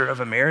picture of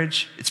a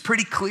marriage? It's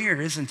pretty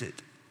clear, isn't it?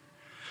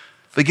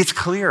 But it gets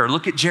clearer.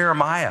 Look at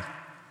Jeremiah.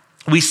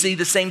 We see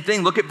the same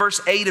thing. Look at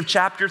verse 8 of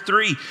chapter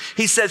 3.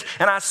 He says,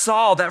 and I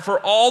saw that for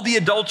all the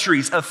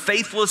adulteries of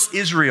faithless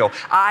Israel,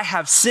 I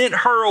have sent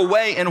her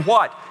away and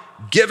what?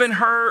 Given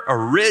her a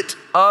writ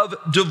of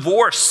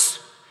divorce.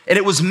 And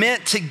it was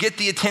meant to get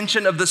the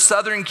attention of the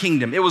southern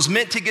kingdom. It was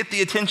meant to get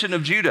the attention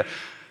of Judah.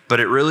 But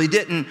it really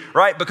didn't,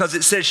 right? Because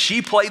it says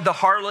she played the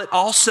harlot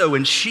also,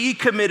 and she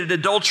committed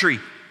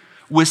adultery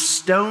with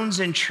stones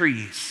and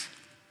trees,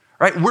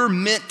 right? We're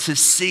meant to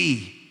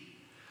see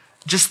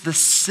just the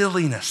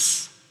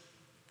silliness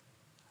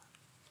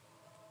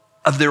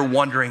of their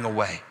wandering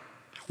away.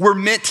 We're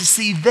meant to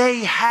see they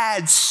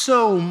had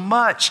so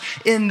much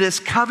in this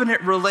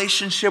covenant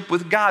relationship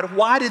with God.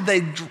 Why did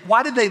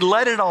they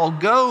let it all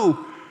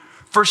go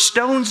for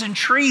stones and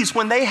trees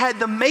when they had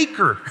the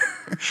maker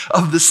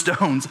of the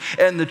stones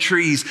and the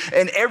trees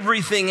and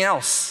everything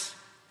else?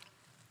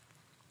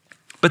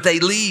 But they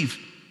leave.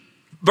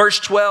 Verse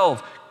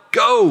 12,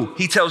 go,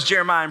 he tells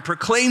Jeremiah, and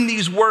proclaim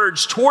these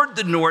words toward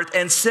the north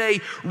and say,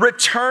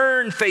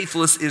 return,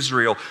 faithless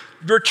Israel.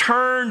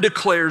 Return,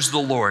 declares the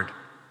Lord.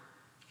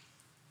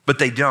 But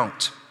they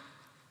don't.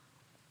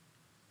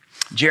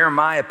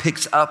 Jeremiah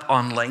picks up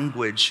on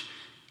language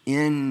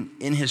in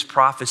his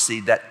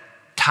prophecy that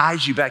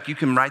ties you back. You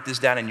can write this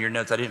down in your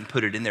notes. I didn't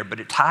put it in there, but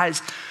it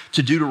ties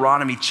to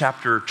Deuteronomy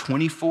chapter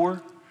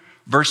 24,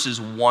 verses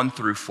 1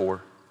 through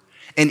 4.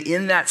 And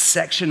in that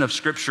section of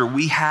scripture,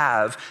 we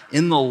have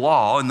in the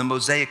law, in the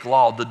Mosaic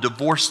law, the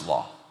divorce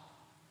law.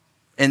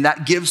 And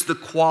that gives the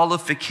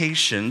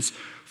qualifications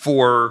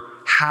for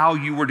how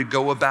you were to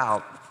go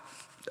about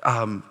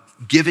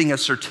giving a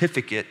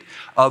certificate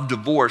of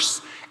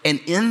divorce.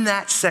 And in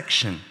that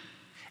section,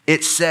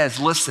 it says,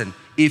 listen,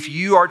 if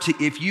you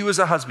as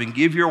a husband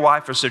give your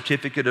wife a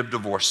certificate of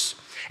divorce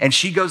and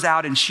she goes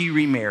out and she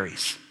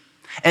remarries,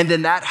 and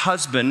then that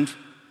husband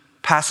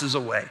passes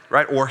away,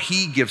 right? Or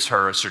he gives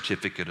her a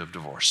certificate of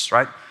divorce,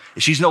 right?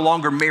 She's no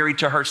longer married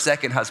to her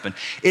second husband.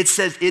 It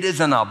says it is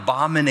an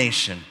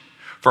abomination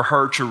for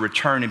her to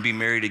return and be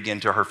married again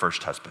to her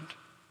first husband,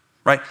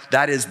 right?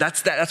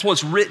 That's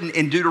what's written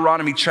in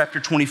Deuteronomy chapter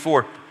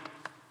 24.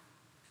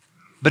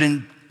 But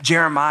in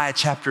Jeremiah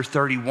chapter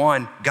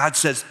 31, God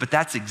says, but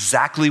that's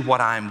exactly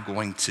what I'm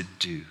going to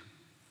do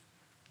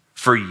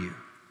for you.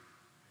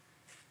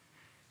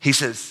 He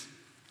says,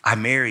 I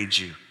married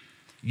you.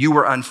 You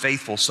were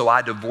unfaithful, so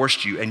I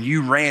divorced you. And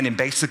you ran and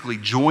basically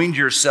joined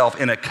yourself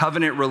in a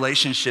covenant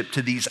relationship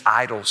to these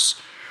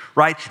idols,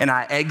 right? And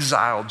I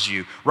exiled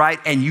you, right?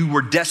 And you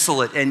were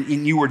desolate and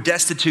you were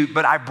destitute,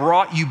 but I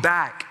brought you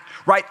back,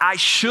 right? I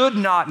should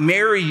not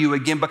marry you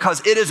again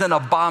because it is an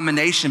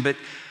abomination,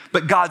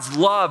 but God's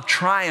love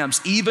triumphs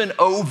even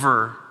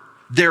over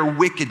their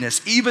wickedness.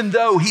 Even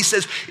though he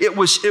says it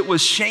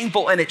was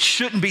shameful and it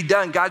shouldn't be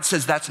done, God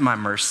says, that's my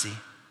mercy.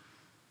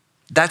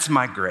 That's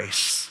my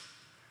grace.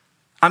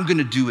 I'm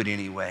gonna do it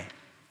anyway,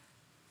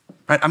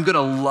 right? I'm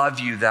gonna love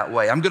you that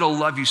way. I'm gonna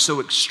love you so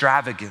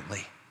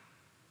extravagantly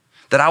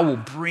that I will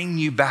bring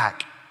you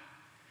back,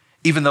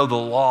 even though the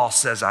law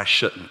says I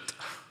shouldn't.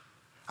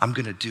 I'm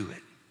gonna do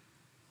it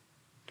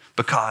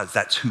because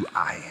that's who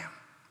I am.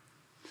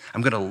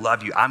 I'm gonna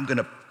love you. I'm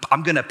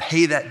gonna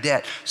pay that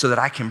debt so that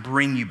I can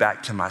bring you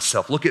back to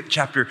myself. Look at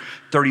chapter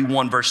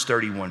 31, verse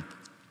 31.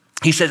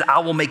 He says, I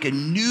will make a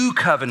new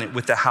covenant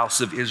with the house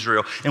of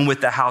Israel and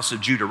with the house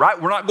of Judah,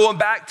 right? We're not going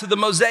back to the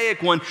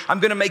Mosaic one. I'm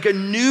going to make a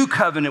new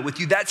covenant with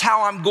you. That's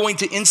how I'm going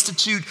to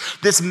institute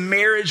this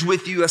marriage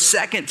with you a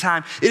second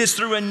time. It is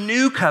through a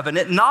new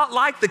covenant, not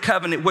like the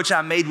covenant which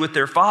I made with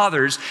their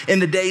fathers in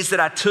the days that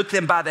I took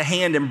them by the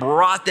hand and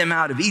brought them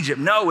out of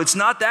Egypt. No, it's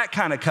not that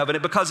kind of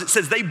covenant because it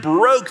says they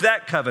broke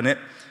that covenant.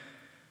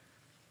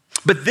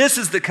 But this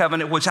is the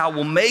covenant which I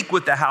will make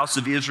with the house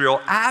of Israel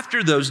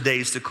after those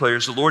days,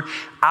 declares the Lord.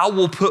 I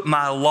will put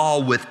my law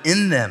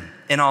within them,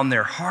 and on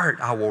their heart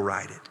I will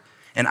write it.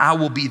 And I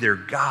will be their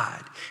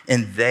God,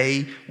 and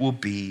they will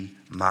be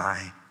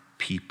my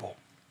people.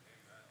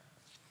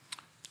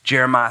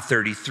 Jeremiah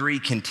 33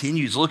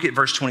 continues. Look at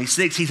verse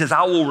 26. He says,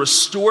 I will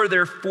restore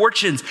their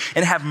fortunes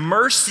and have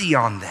mercy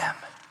on them.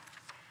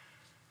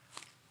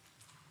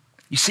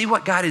 You see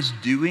what God is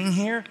doing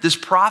here? This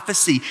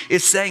prophecy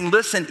is saying,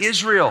 listen,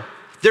 Israel,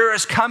 there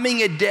is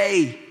coming a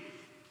day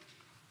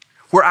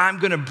where I'm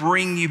going to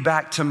bring you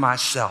back to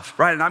myself,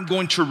 right? And I'm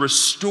going to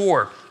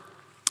restore,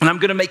 and I'm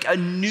going to make a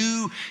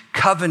new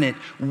covenant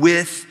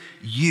with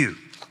you.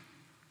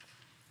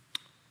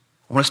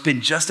 I want to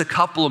spend just a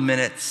couple of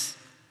minutes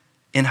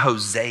in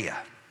Hosea,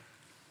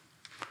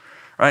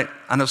 right?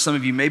 I know some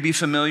of you may be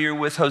familiar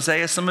with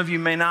Hosea, some of you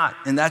may not,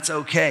 and that's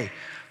okay.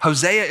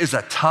 Hosea is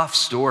a tough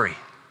story.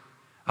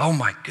 Oh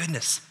my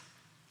goodness.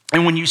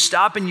 And when you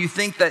stop and you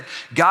think that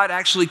God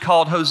actually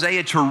called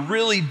Hosea to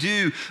really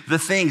do the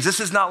things, this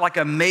is not like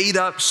a made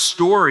up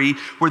story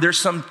where there's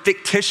some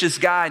fictitious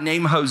guy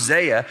named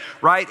Hosea,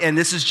 right? And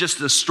this is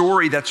just a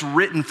story that's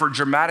written for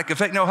dramatic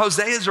effect. No,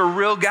 Hosea is a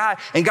real guy.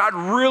 And God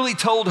really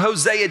told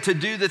Hosea to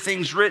do the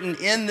things written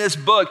in this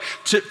book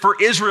for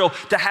Israel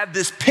to have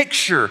this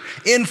picture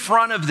in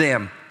front of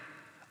them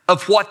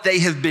of what they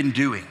have been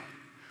doing.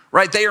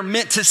 Right? They are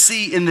meant to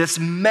see in this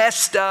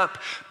messed up,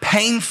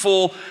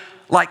 painful,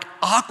 like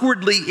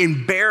awkwardly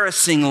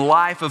embarrassing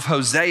life of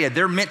Hosea.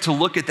 They're meant to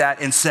look at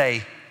that and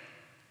say,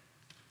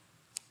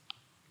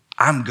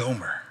 I'm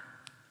Gomer.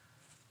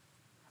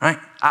 Right?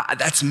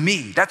 That's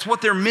me. That's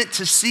what they're meant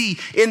to see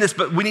in this.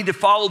 But we need to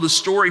follow the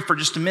story for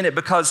just a minute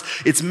because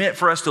it's meant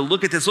for us to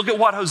look at this. Look at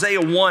what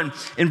Hosea 1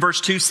 in verse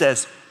 2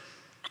 says.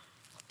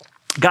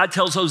 God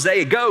tells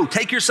Hosea, go,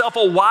 take yourself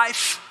a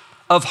wife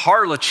of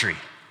harlotry.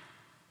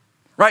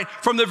 Right?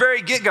 From the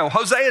very get-go,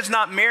 Hosea is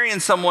not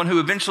marrying someone who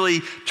eventually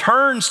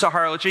turns to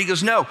harlotry. He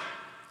goes, no,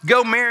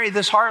 go marry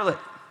this harlot.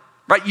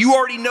 Right? You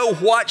already know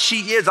what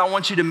she is. I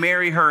want you to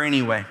marry her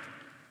anyway.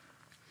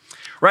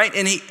 Right?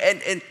 And he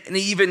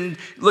even,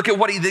 look at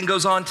what he then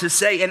goes on to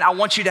say, and I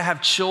want you to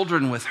have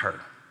children with her.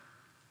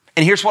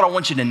 And here's what I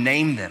want you to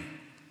name them.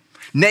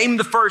 Name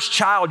the first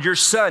child, your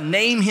son.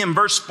 Name him,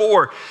 verse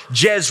 4,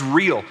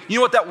 Jezreel. You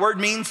know what that word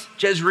means,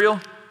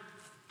 Jezreel?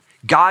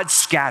 God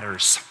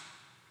scatters.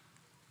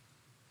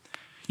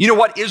 You know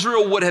what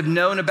Israel would have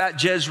known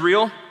about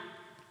Jezreel?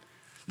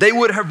 They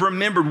would have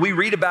remembered, we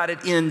read about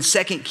it in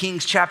 2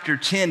 Kings chapter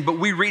 10, but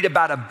we read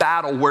about a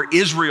battle where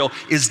Israel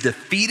is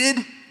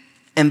defeated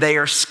and they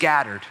are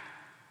scattered.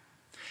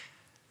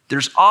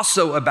 There's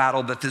also a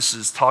battle that this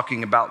is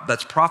talking about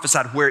that's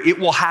prophesied where it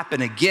will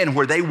happen again,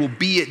 where they will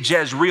be at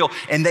Jezreel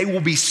and they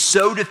will be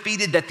so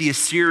defeated that the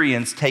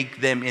Assyrians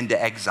take them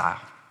into exile.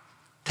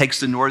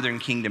 Takes the northern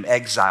kingdom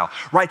exile,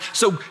 right?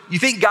 So you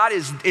think God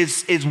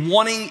is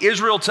wanting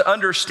Israel to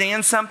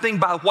understand something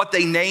by what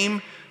they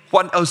name,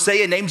 what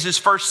Hosea names his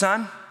first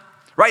son,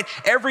 right?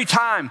 Every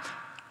time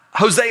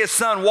Hosea's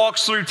son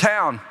walks through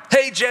town,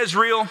 hey,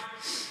 Jezreel,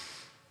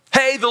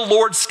 hey, the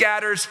Lord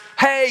scatters,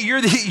 hey, you're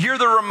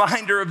the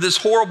reminder of this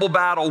horrible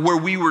battle where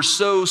we were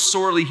so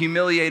sorely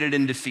humiliated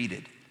and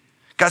defeated.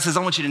 God says,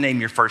 I want you to name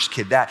your first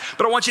kid that,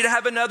 but I want you to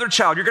have another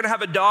child. You're going to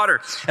have a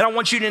daughter, and I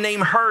want you to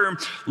name her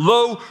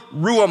Lo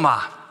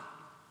Ruhamah,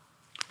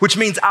 which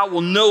means I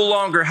will no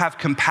longer have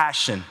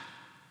compassion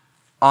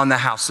on the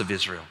house of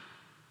Israel.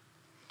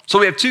 So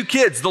we have two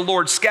kids. The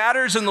Lord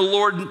scatters, and the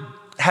Lord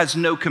has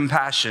no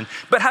compassion.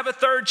 But have a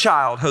third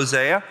child,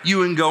 Hosea,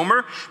 you and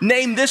Gomer.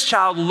 Name this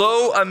child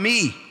Lo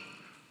Ami,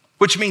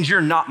 which means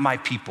you're not my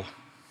people.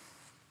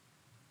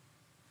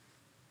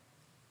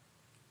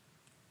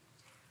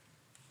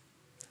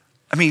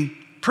 I mean,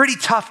 pretty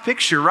tough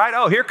picture, right?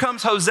 Oh, here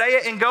comes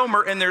Hosea and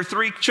Gomer and their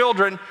 3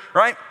 children,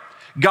 right?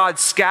 God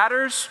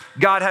scatters,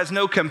 God has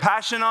no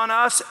compassion on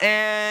us,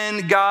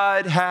 and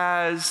God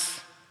has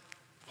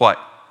what?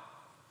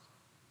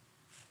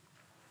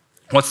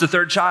 What's the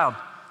 3rd child?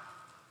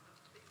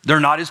 They're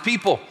not his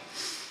people,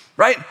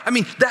 right? I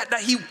mean,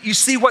 you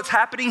see what's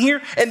happening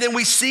here? And then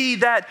we see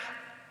that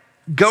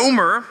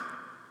Gomer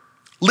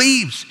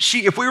leaves.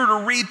 If we were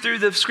to read through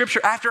the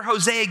scripture, after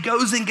Hosea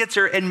goes and gets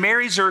her and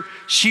marries her,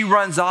 she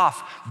runs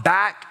off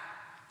back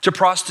to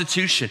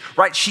prostitution,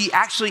 right? She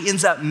actually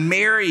ends up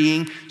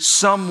marrying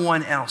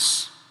someone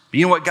else.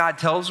 You know what God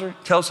tells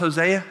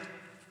Hosea?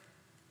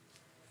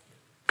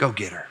 Go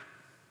get her.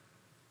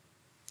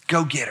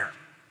 Go get her.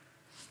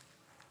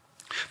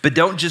 But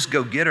don't just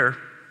go get her.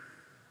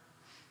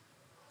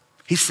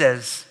 He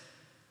says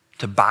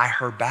to buy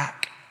her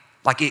back.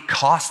 Like it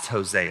cost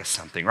Hosea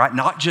something, right?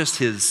 Not just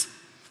his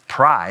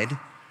pride,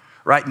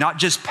 right? Not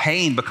just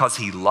pain because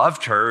he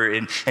loved her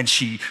and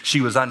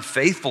she was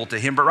unfaithful to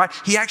him, but right,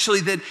 he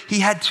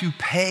had to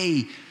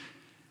pay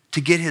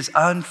to get his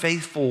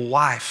unfaithful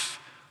wife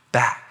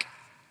back.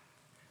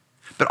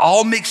 But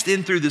all mixed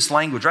in through this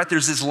language, right?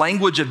 There's this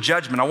language of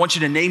judgment. I want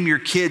you to name your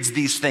kids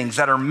these things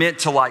that are meant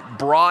to like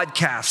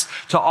broadcast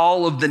to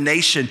all of the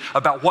nation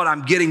about what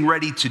I'm getting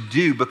ready to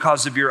do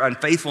because of your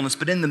unfaithfulness.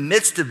 But in the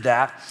midst of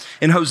that,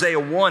 in Hosea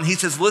 1, he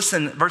says,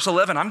 listen, verse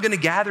 11, I'm going to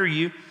gather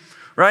you,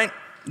 right?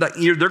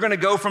 They're going to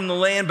go from the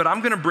land, but I'm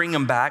going to bring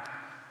them back,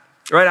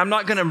 right? I'm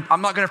not going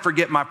to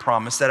forget my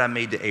promise that I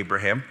made to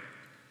Abraham.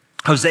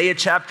 Hosea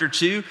chapter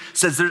 2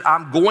 says,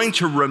 I'm going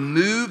to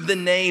remove the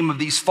name of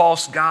these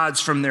false gods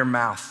from their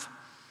mouth,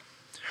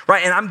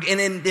 right?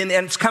 And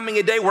it's coming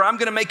a day where I'm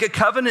going to make a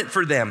covenant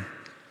for them.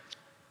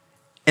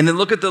 And then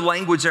look at the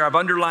language there. I've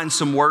underlined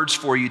some words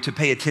for you to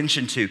pay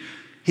attention to.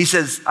 He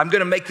says, I'm going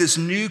to make this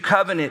new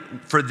covenant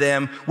for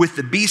them with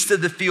the beasts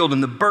of the field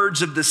and the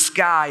birds of the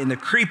sky and the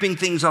creeping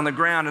things on the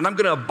ground. And I'm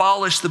going to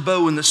abolish the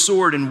bow and the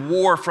sword and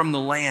war from the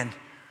land,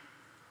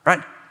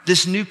 right?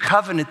 This new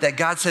covenant that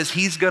God says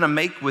he's going to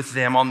make with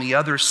them on the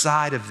other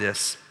side of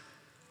this.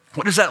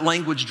 What does that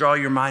language draw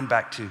your mind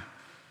back to?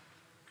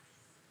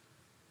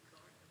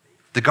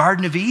 The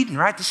Garden of Eden,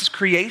 right? This is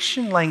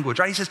creation language,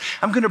 right? He says,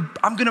 I'm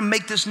going to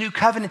make this new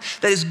covenant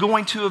that is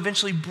going to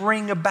eventually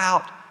bring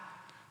about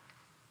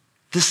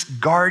this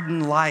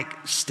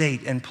garden-like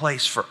state and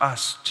place for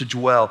us to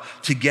dwell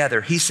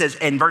together. He says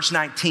in verse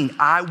 19,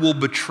 I will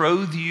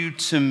betroth you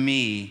to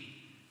me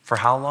for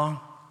how long?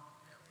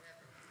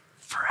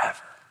 Forever.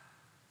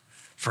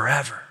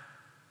 Forever.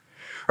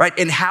 Right?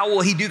 And how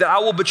will he do that? I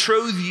will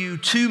betroth you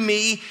to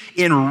me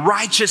in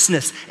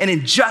righteousness and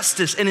in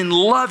justice and in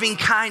loving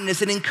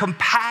kindness and in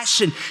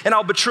compassion. And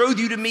I'll betroth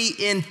you to me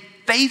in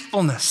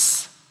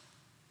faithfulness.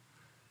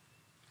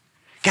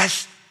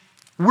 Guys,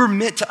 we're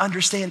meant to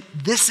understand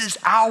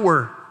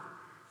we're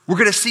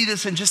going to see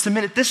this in just a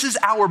minute. This is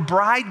our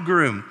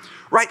bridegroom,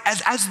 right?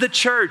 As the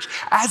church,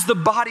 as the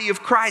body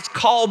of Christ,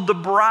 called the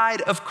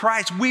bride of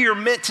Christ, we are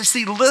meant to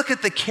see, look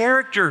at the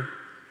character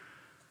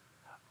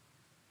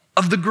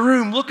of the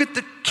groom. Look at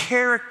the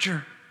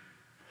character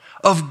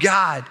of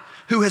God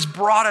who has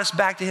brought us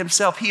back to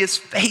himself. He is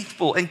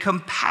faithful and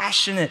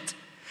compassionate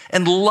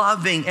and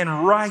loving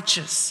and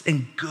righteous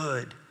and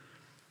good.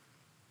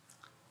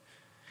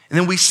 And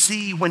then we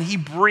see when he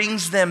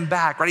brings them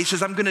back, right? He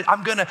says, I'm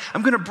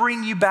gonna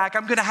bring you back.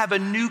 I'm gonna have a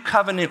new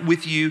covenant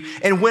with you.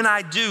 And when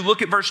I do,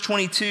 look at verse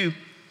 22.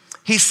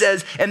 He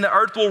says, and the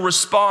earth will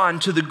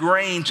respond to the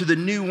grain, to the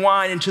new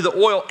wine, and to the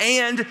oil,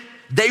 and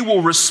they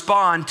will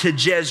respond to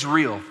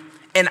Jezreel,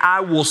 and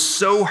I will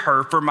sow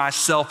her for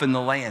myself in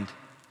the land.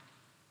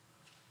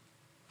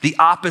 The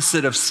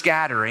opposite of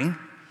scattering,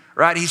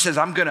 right? He says,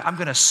 I'm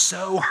gonna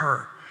sow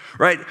her,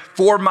 right,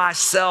 for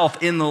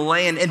myself in the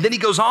land. And then he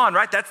goes on,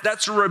 right?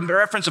 That's a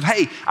reference of,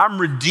 hey, I'm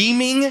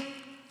redeeming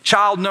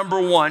child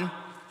number 1.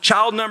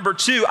 Child number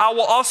 2, I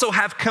will also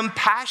have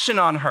compassion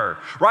on her,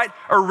 right?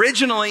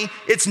 Originally,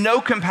 it's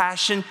no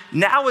compassion.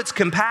 Now it's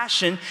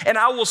compassion. And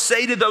I will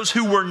say to those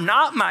who were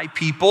not my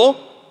people,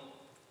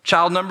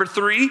 child number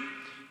 3,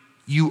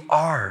 you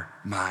are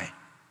my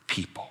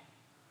people.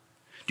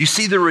 Do you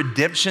see the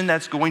redemption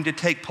that's going to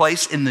take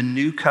place in the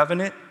new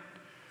covenant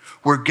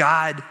where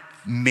God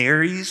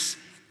marries?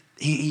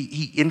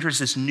 He enters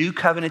this new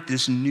covenant,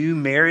 this new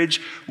marriage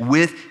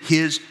with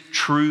his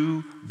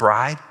true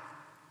bride.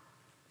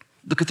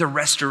 Look at the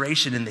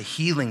restoration and the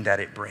healing that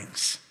it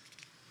brings.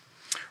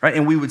 Right?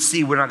 And we would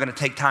see, we're not going to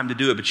take time to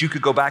do it, but you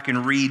could go back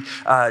and read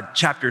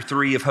chapter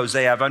 3 of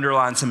Hosea. I've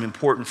underlined some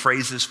important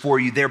phrases for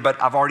you there,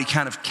 but I've already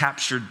kind of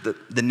captured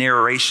the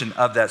narration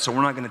of that, so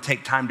we're not going to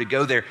take time to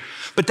go there.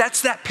 But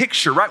that's that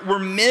picture, right? We're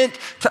meant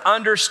to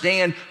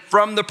understand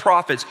from the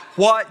prophets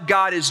what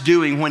God is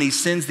doing when he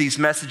sends these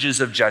messages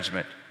of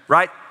judgment,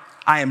 right?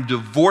 I am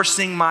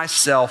divorcing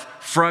myself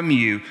from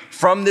you,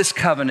 from this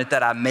covenant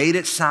that I made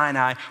at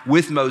Sinai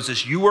with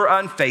Moses. You were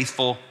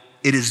unfaithful.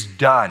 It is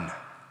done.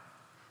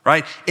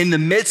 Right? In the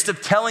midst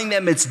of telling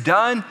them it's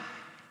done,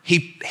 he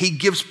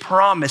gives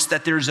promise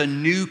that there's a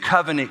new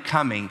covenant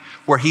coming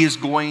where he is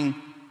going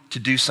to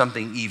do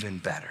something even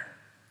better,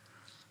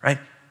 right?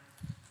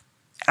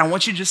 And I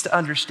want you just to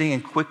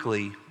understand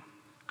quickly,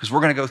 because we're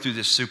going to go through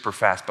this super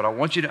fast, but I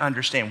want you to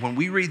understand when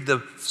we read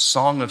the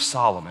Song of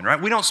Solomon,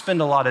 right? We don't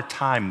spend a lot of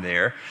time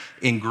there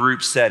in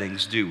group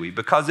settings, do we?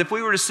 Because if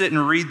we were to sit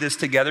and read this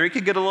together, it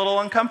could get a little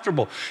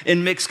uncomfortable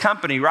in mixed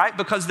company, right?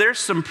 Because there's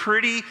some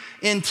pretty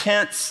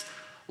intense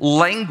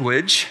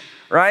language,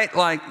 right?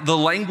 Like the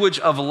language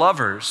of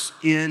lovers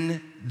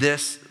in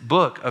this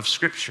book of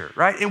Scripture,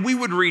 right? And we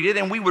would read it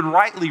and we would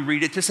rightly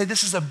read it to say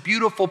this is a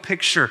beautiful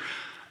picture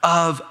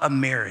of a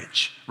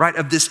marriage, right?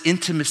 Of this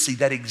intimacy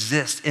that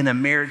exists in a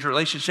marriage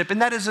relationship.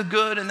 And that is a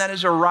good and that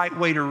is a right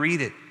way to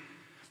read it.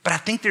 But I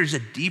think there's a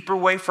deeper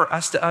way for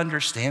us to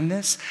understand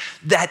this,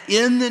 that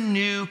in the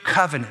new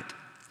covenant,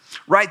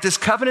 right? This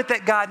covenant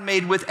that God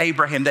made with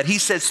Abraham, that he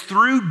says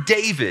through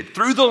David,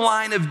 through the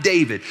line of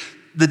David,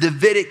 the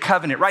Davidic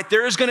covenant, right?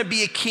 There is going to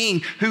be a king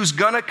who's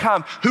going to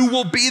come, who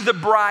will be the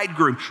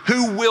bridegroom,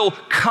 who will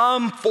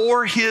come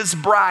for his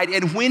bride.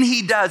 And when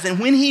he does, and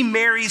when he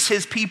marries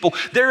his people,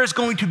 there is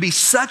going to be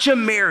such a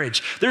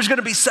marriage. There's going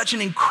to be such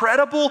an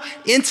incredible,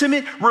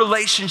 intimate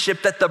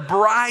relationship that the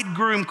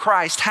bridegroom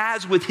Christ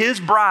has with his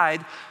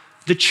bride,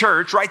 the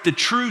church, right? The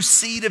true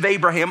seed of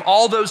Abraham,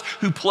 all those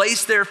who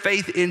place their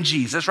faith in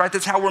Jesus, right?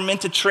 That's how we're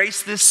meant to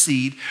trace this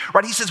seed,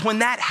 right? He says when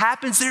that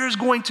happens, there is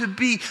going to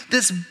be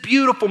this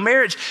beautiful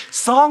marriage.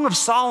 Song of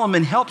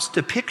Solomon helps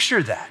to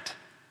picture that,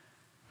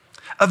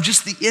 of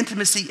just the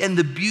intimacy and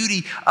the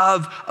beauty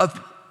of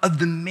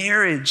the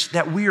marriage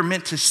that we are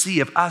meant to see,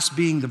 of us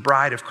being the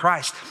bride of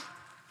Christ.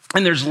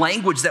 And there's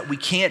language that we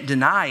can't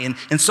deny.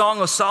 In Song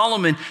of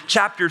Solomon,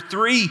 chapter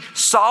 3,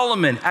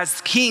 Solomon,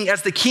 as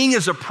the king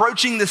is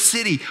approaching the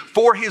city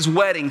for his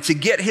wedding to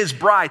get his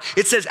bride,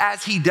 it says,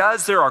 as he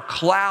does, there are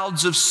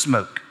clouds of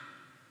smoke.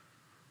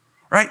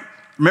 Right?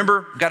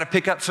 Remember, got to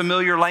pick up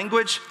familiar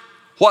language.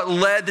 What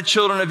led the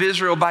children of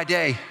Israel by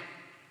day?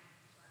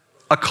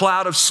 A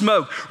cloud of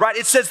smoke, right?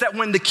 It says that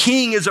when the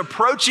king is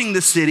approaching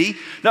the city,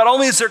 not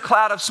only is there a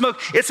cloud of smoke,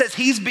 it says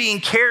he's being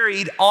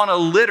carried on a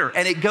litter,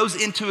 and it goes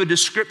into a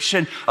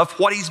description of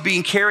what he's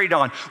being carried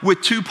on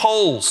with two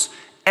poles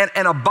and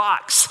a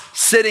box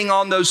sitting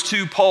on those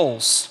two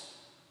poles.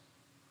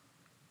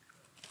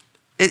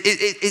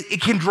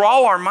 It can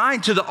draw our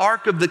mind to the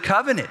Ark of the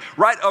Covenant,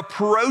 right?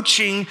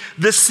 Approaching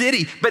the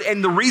city.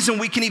 And the reason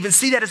we can even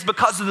see that is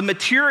because of the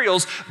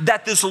materials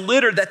that this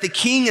litter that the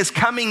king is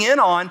coming in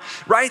on,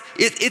 right?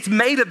 It's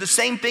made of the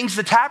same things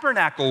the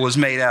tabernacle was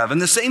made of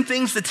and the same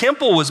things the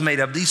temple was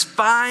made of. These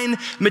fine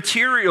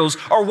materials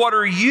are what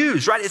are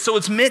used, right? So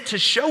it's meant to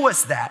show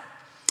us that.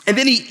 And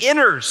then he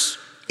enters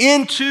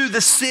into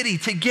the city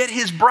to get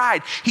his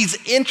bride. He's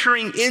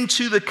entering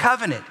into the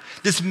covenant,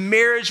 this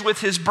marriage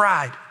with his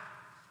bride.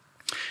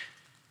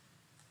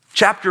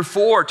 Chapter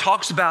 4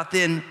 talks about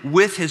then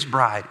with his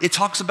bride. It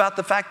talks about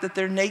the fact that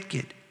they're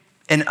naked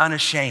and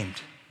unashamed.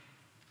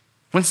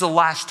 When's the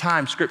last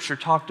time Scripture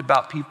talked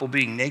about people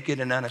being naked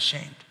and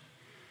unashamed?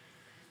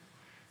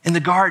 In the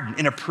garden,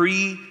 in a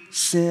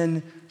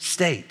pre-sin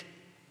state.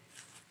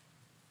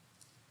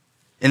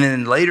 And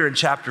then later in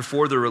chapter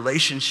 4, the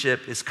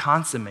relationship is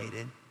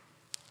consummated.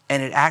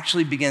 And it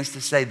actually begins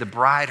to say the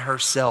bride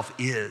herself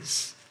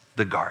is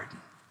the Garden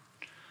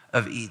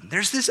of Eden.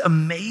 There's this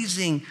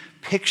amazing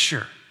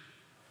picture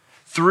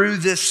through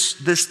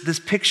this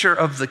picture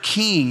of the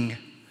king,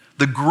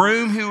 the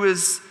groom who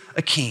is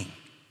a king,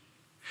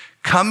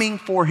 coming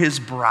for his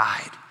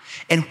bride.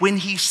 And when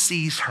he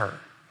sees her,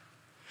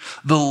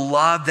 the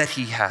love that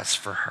he has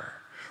for her,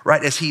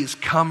 right, as he has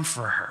come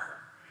for her.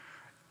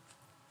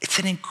 It's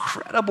an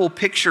incredible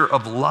picture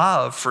of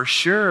love for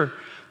sure.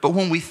 But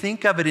when we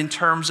think of it in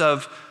terms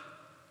of,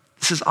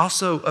 this is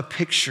also a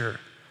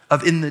picture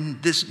of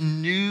this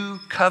new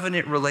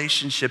covenant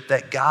relationship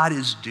that God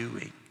is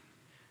doing.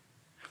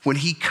 When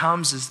he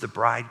comes as the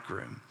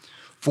bridegroom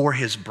for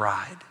his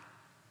bride.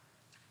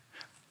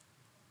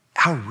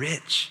 How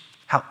rich,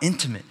 how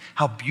intimate,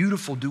 how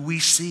beautiful do we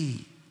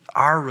see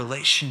our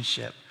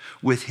relationship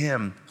with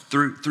him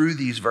through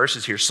these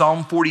verses here.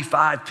 Psalm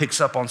 45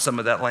 picks up on some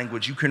of that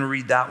language. You can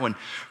read that one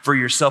for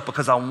yourself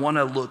because I want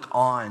to look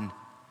on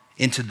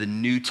into the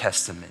New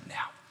Testament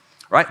now,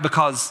 right?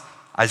 Because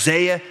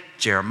Isaiah,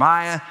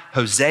 Jeremiah,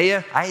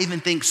 Hosea, I even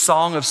think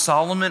Song of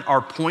Solomon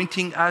are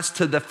pointing us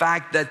to the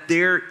fact that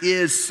there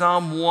is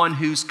someone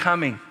who's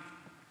coming,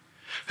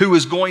 who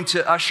is going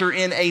to usher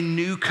in a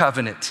new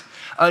covenant,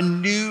 a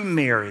new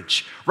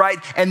marriage, right?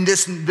 And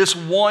this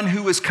one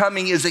who is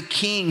coming is a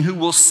king who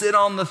will sit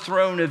on the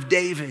throne of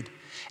David.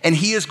 And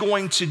he is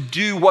going to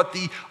do what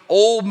the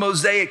old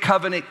Mosaic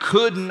covenant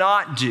could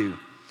not do.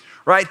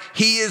 Right?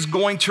 He is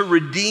going to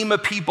redeem a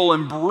people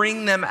and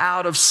bring them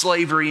out of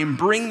slavery and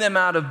bring them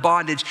out of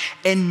bondage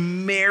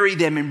and marry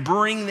them and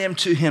bring them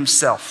to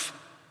himself.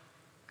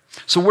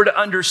 So we're to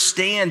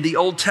understand the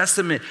Old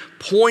Testament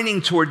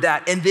pointing toward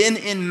that. And then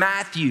in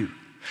Matthew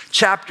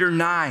chapter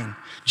 9,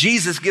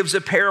 Jesus gives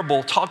a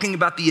parable talking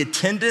about the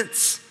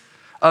attendance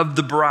of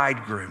the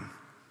bridegroom.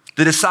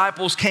 The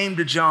disciples came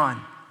to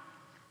John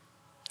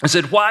I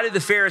said, why did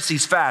the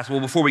Pharisees fast? Well,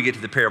 before we get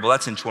to the parable,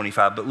 that's in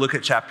 25, but look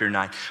at chapter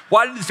 9.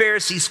 Why did the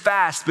Pharisees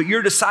fast, but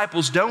your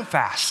disciples don't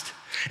fast?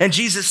 And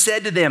Jesus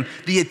said to them,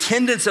 the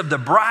attendants of the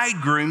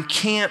bridegroom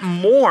can't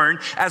mourn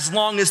as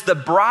long as the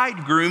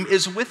bridegroom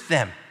is with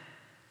them.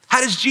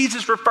 How does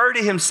Jesus refer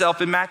to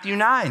himself in Matthew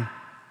 9?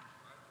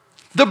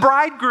 The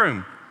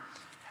bridegroom.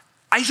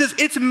 He says,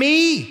 it's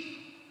me.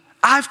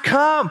 I've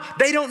come.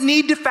 They don't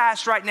need to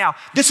fast right now.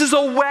 This is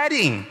a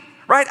wedding,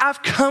 right?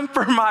 I've come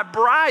for my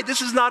bride.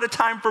 This is not a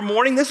time for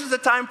mourning. This is a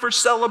time for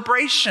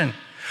celebration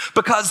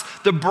because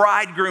the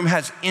bridegroom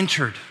has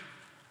entered.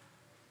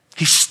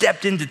 He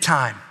stepped into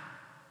time.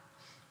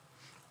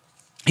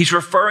 He's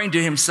referring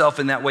to himself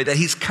in that way, that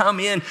he's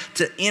come in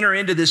to enter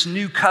into this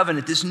new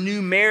covenant, this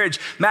new marriage.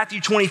 Matthew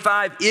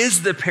 25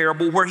 is the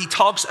parable where he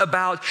talks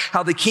about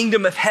how the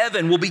kingdom of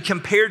heaven will be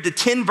compared to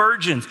 10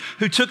 virgins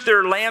who took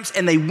their lamps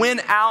and they went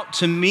out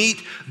to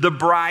meet the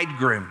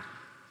bridegroom,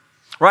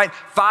 right?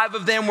 5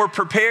 of them were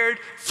prepared,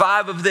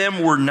 5 of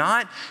them were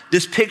not.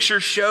 This picture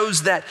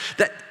shows that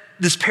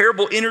this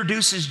parable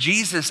introduces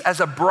Jesus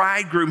as a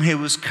bridegroom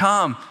who has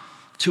come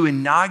to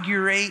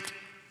inaugurate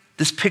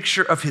this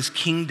picture of his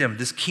kingdom,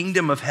 this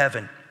kingdom of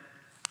heaven.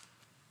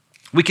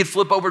 We could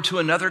flip over to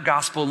another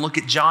gospel and look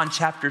at John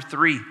chapter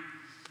 3,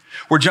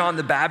 where John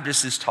the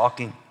Baptist is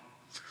talking,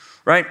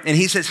 right? And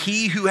he says,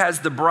 he who has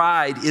the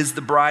bride is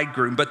the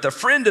bridegroom, but the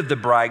friend of the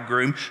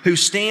bridegroom who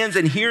stands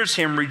and hears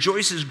him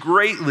rejoices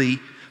greatly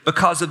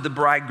because of the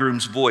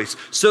bridegroom's voice.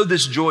 So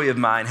this joy of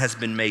mine has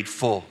been made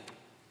full.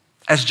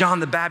 As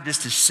John the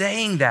Baptist is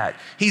saying that,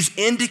 he's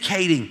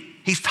indicating,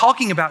 he's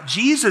talking about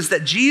Jesus,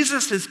 that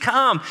Jesus has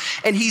come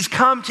and he's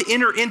come to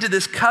enter into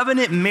this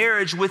covenant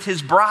marriage with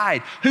his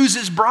bride. Who's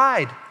his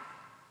bride?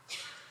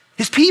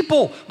 His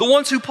people, the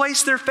ones who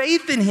place their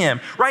faith in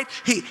him, right?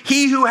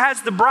 He who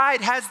has the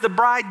bride has the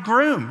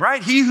bridegroom,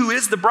 right? He who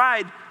is the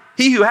bride,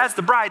 he who has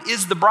the bride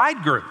is the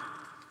bridegroom.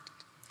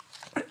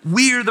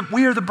 We are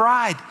the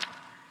bride.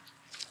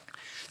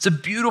 It's a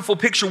beautiful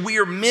picture. We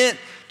are meant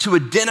to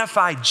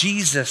identify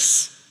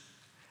Jesus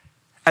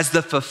as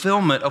the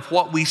fulfillment of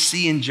what we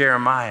see in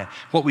Jeremiah,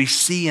 what we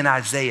see in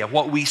Isaiah,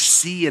 what we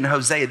see in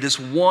Hosea, this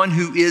one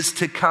who is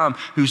to come,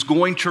 who's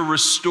going to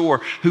restore,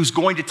 who's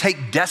going to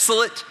take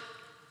desolate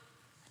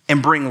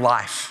and bring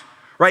life,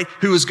 right?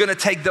 Who is going to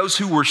take those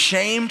who were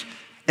shamed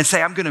and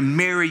say, I'm going to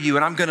marry you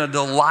and I'm going to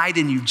delight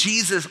in you.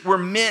 Jesus,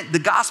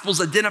 the Gospels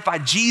identify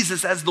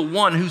Jesus as the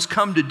one who's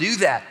come to do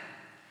that.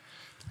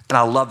 And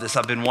I love this.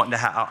 I've been wanting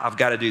to, I've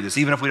got to do this.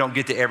 Even if we don't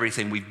get to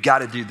everything, we've got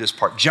to do this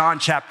part. John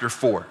chapter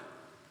 4.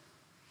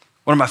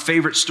 One of my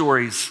favorite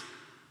stories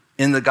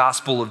in the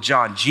Gospel of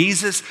John.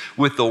 Jesus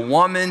with the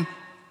woman,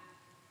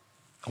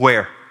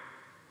 where?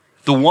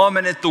 The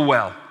woman at the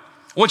well.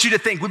 I want you to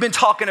think, we've been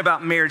talking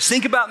about marriage.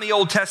 Think about in the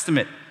Old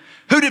Testament.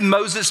 Who did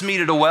Moses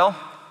meet at a well?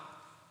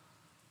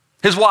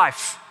 His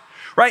wife,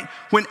 right?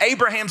 When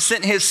Abraham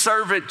sent his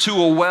servant to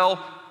a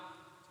well,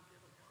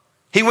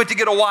 he went to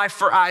get a wife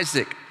for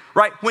Isaac,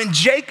 right? When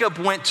Jacob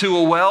went to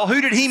a well, who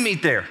did he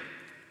meet there?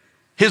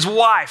 His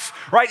wife,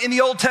 right? In the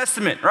Old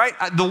Testament, right?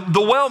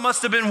 The well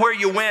must have been where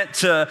you went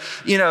to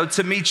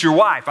meet your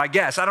wife, I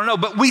guess. I don't know.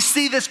 But we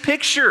see this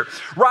picture,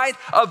 right?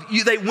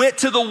 They went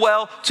to the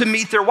well to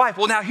meet their wife.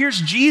 Well, now here's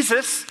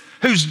Jesus,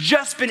 who's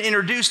just been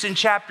introduced in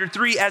chapter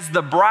 3 as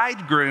the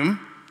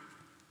bridegroom.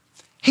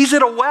 He's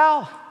at a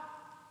well.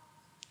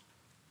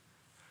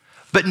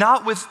 But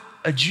not with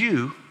a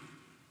Jew,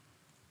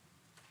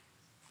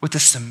 with a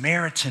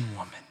Samaritan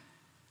woman,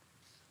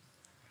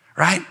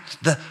 right?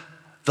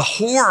 The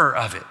horror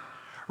of it,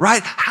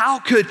 right? How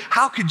could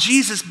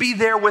Jesus be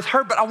there with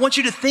her? But I want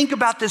you to think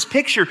about this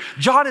picture.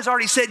 John has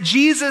already said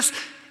Jesus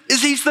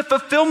he's the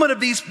fulfillment of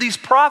these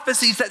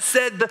prophecies that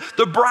said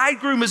the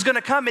bridegroom is going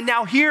to come. And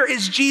now here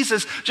is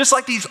Jesus, just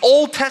like these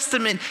Old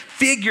Testament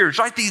figures,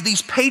 right?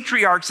 These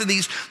patriarchs and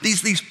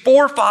these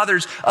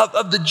forefathers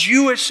of the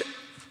Jewish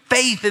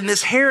faith in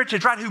this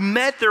heritage, right, who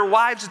met their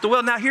wives at the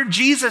well. Now here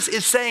Jesus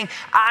is saying,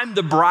 I'm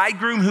the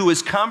bridegroom who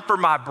has come for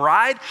my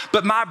bride,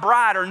 but my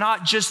bride are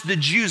not just the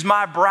Jews.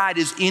 My bride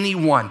is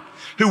anyone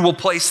who will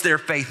place their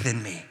faith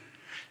in me.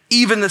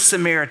 Even the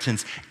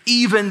Samaritans,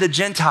 even the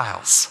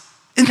Gentiles.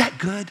 Isn't that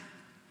good?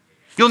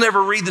 You'll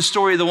never read the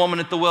story of the woman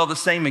at the well the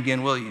same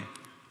again, will you?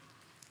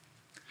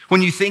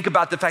 When you think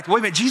about the fact, wait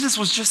a minute, Jesus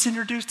was just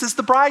introduced as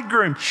the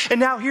bridegroom. And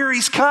now here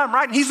he's come,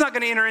 right? And he's not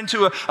going to enter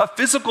into a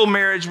physical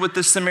marriage with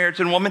the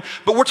Samaritan woman,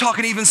 but we're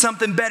talking even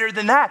something better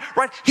than that,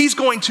 right? He's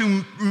going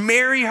to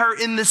marry her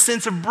in the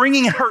sense of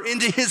bringing her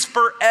into his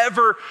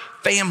forever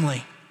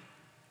family.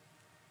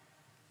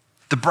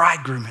 The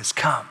bridegroom has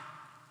come.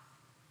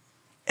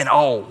 And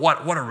oh,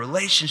 what a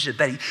relationship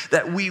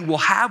that we will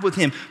have with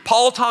him.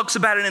 Paul talks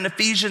about it in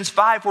Ephesians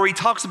 5, where he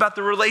talks about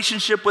the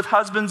relationship with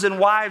husbands and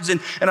wives, and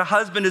a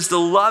husband is to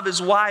love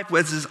his wife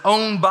as his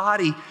own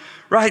body,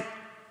 right?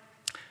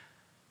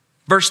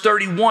 Verse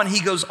 31,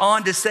 he goes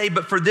on to say,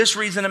 but for this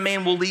reason a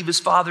man will leave his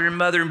father and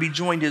mother and be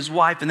joined to his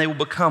wife, and they will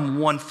become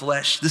one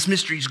flesh. This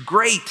mystery is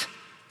great.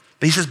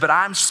 But he says, but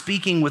I'm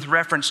speaking with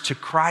reference to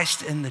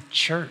Christ and the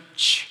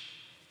church.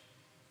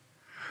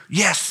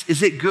 Yes,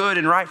 is it good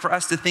and right for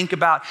us to think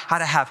about how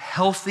to have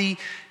healthy,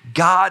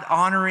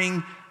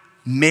 God-honoring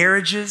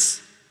marriages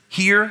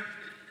here?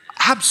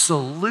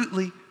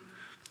 Absolutely.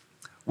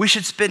 We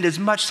should spend as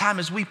much time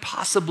as we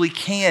possibly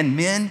can,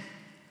 men,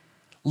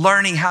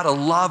 learning how to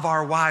love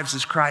our wives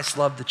as Christ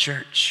loved the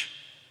church,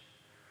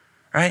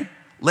 right?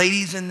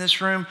 Ladies in this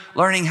room,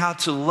 learning how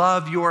to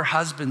love your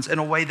husbands in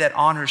a way that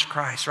honors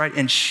Christ, right?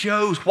 And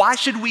shows, why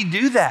should we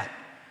do that?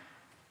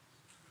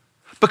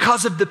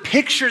 Because of the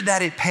picture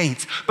that it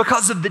paints,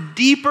 because of the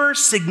deeper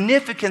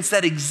significance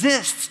that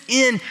exists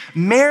in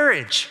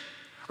marriage,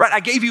 right? I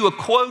gave you a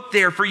quote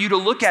there for you to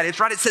look at. It's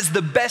right. It says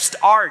the best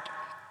art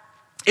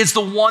is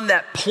the one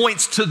that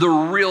points to the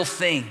real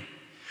thing,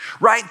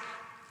 right?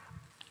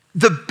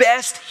 The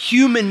best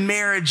human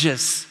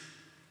marriages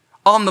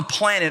on the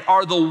planet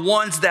are the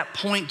ones that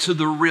point to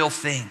the real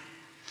thing,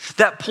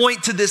 that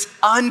point to this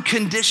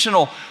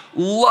unconditional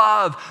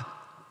love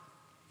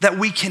that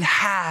we can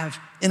have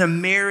in a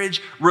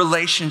marriage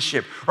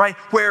relationship, right?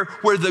 Where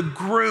the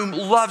groom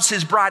loves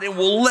his bride and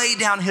will lay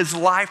down his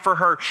life for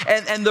her.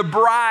 And the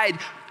bride,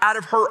 out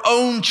of her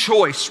own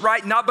choice,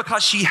 right? Not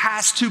because she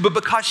has to, but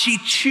because she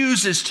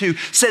chooses to,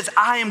 says,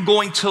 I am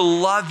going to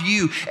love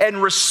you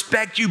and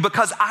respect you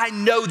because I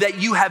know that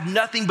you have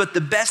nothing but the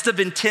best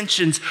of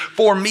intentions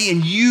for me,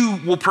 and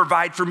you will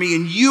provide for me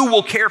and you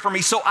will care for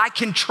me, so I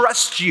can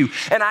trust you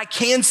and I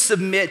can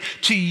submit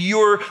to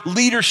your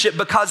leadership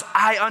because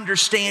I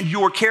understand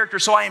your character.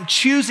 So I am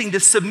choosing to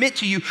submit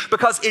to you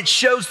because it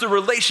shows the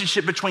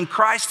relationship between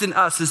Christ and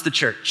us as the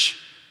church.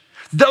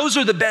 Those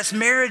are the best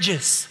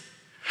marriages,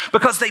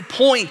 because they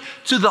point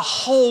to the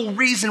whole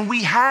reason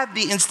we have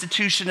the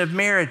institution of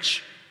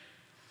marriage.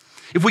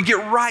 If we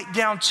get right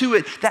down to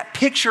it, that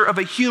picture of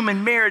a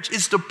human marriage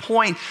is to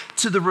point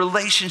to the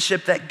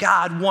relationship that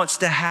God wants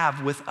to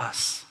have with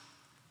us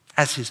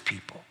as his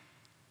people.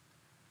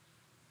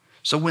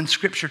 So when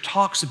Scripture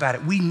talks about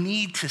it, we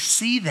need to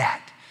see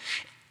that.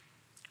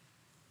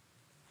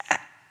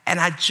 And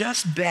I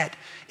just bet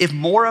if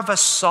more of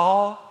us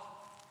saw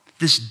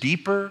this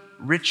deeper,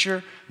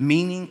 richer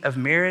meaning of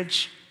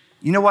marriage,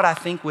 you know what I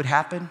think would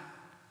happen?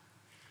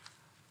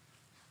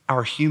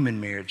 Our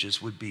human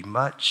marriages would be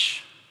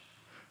much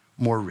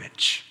more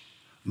rich,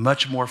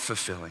 much more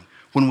fulfilling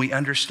when we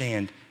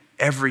understand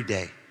every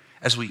day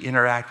as we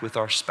interact with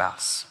our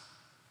spouse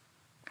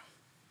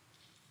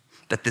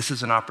that this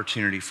is an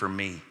opportunity for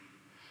me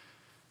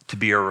to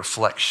be a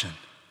reflection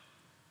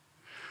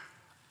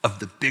of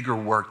the bigger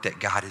work that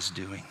God is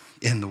doing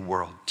in the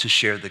world to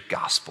share the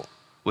gospel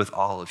with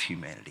all of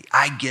humanity.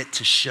 I get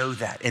to show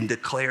that and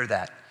declare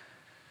that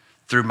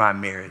through my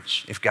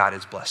marriage, if God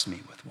has blessed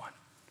me with one.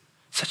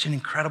 Such an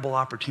incredible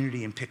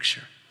opportunity and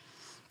picture.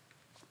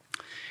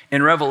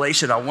 In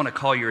Revelation, I want to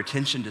call your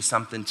attention to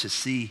something to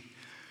see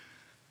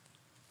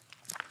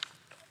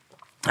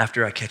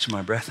after I catch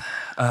my breath.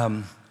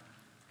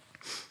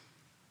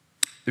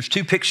 There's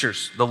two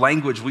pictures, the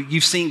language.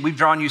 We've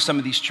drawn you some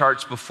of these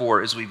charts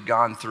before as we've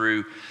gone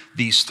through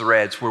these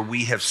threads where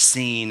we have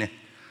seen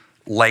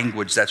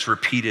language that's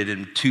repeated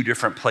in two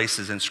different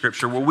places in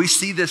Scripture. Well, we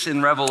see this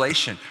in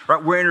Revelation,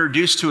 right? We're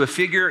introduced to a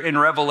figure in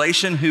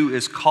Revelation who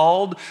is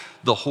called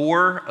the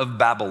whore of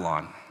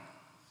Babylon.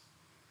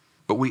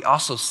 But we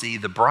also see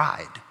the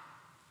bride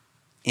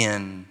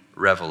in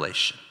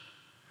Revelation.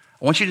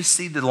 I want you to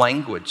see the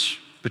language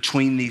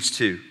between these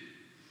two.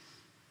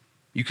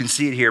 You can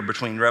see it here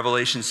between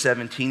Revelation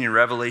 17 and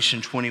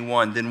Revelation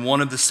 21. Then one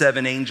of the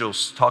seven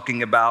angels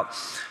talking about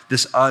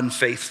this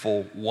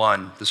unfaithful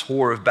one, this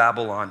whore of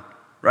Babylon,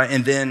 right?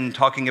 And then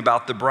talking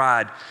about the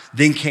bride.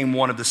 Then came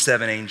one of the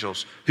seven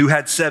angels who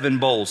had seven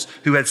bowls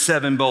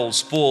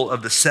full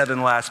of the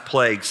seven last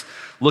plagues.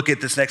 Look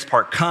at this next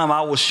part. Come,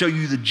 I will show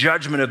you the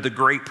judgment of the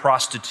great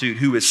prostitute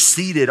who is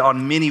seated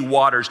on many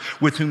waters,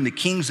 with whom the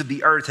kings of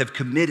the earth have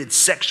committed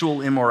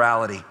sexual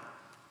immorality.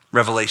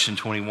 Revelation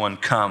 21,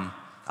 come,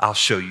 I'll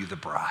show you the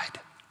bride,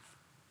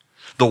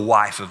 the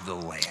wife of the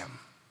Lamb.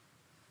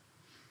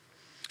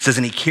 It says,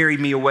 and he carried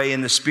me away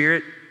in the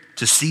spirit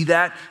to see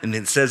that. And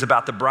then it says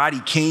about the bride, he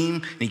came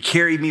and he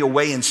carried me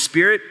away in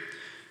spirit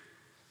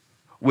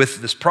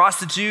with this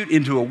prostitute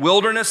into a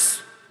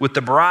wilderness, with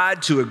the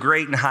bride to a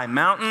great and high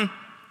mountain.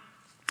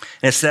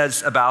 And it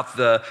says about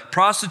the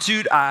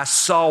prostitute, I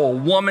saw a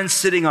woman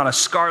sitting on a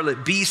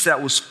scarlet beast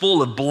that was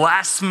full of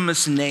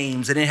blasphemous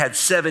names, and it had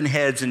 7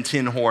 heads and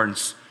 10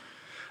 horns.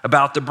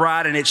 About the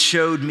bride, and it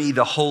showed me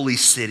the holy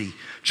city,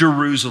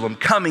 Jerusalem,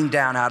 coming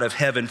down out of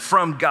heaven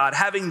from God,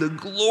 having the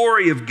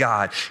glory of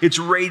God. Its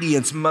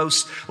radiance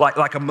most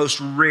like a most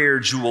rare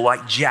jewel,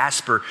 like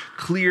jasper,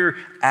 clear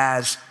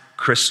as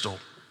crystal.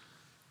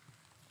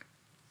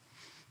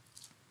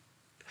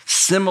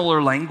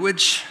 Similar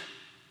language,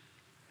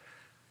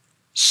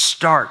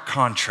 stark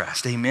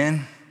contrast,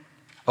 amen,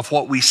 of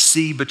what we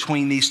see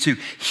between these two.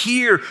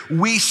 Here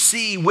we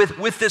see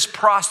with this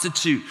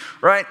prostitute,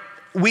 right?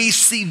 We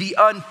see the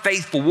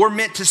unfaithful. We're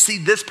meant to see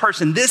this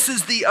person. This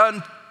is the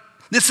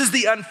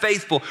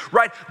unfaithful,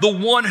 right? The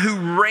one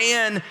who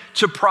ran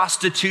to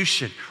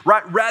prostitution,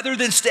 right? Rather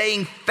than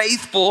staying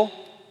faithful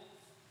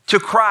to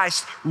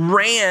Christ,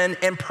 ran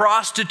and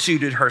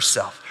prostituted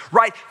herself,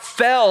 right?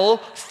 Fell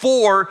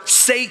for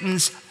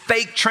Satan's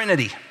fake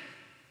trinity,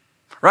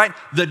 right?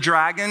 The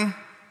dragon,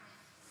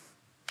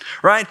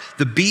 right?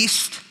 The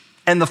beast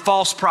and the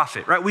false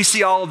prophet, right? We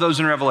see all of those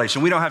in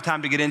Revelation. We don't have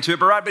time to get into it,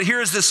 but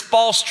here is this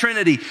false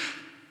trinity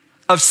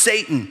of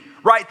Satan,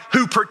 right?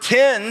 Who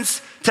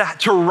pretends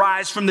to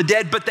rise from the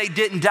dead, but they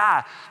didn't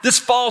die. This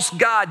false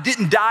God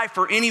didn't die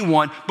for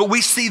anyone, but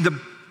we see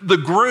the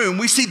groom,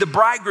 we see the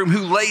bridegroom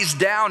who lays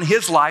down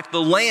his life,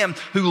 the lamb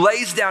who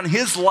lays down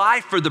his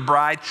life for the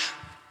bride.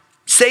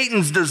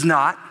 Satan's does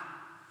not,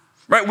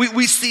 right?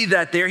 We see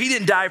that there. He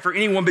didn't die for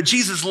anyone, but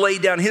Jesus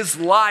laid down his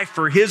life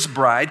for his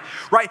bride,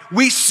 right?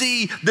 We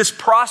see this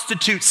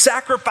prostitute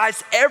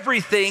sacrifice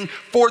everything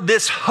for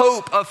this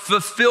hope of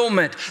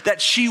fulfillment that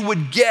she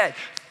would get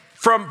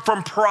from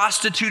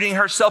prostituting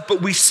herself,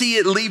 but we see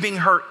it leaving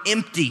her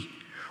empty,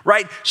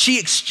 right? She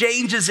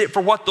exchanges it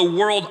for what the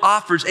world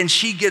offers and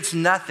she gets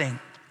nothing,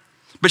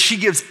 but she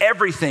gives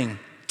everything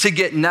to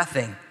get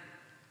nothing.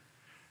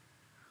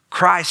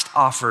 Christ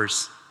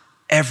offers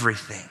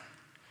everything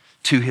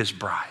to his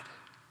bride.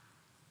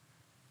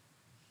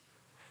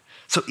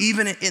 So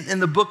even in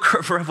the book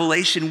of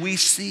Revelation, we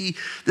see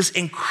this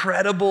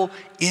incredible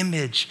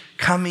image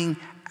coming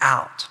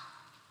out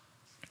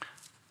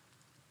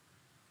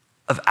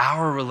of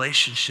our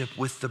relationship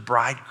with the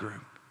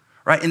bridegroom,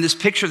 right? In this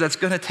picture that's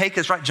going to take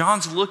us, right?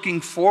 John's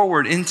looking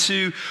forward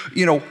into,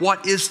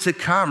 what is to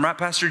come, right?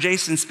 Pastor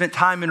Jason spent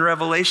time in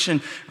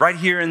Revelation right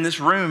here in this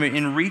room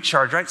in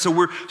Recharge, right? So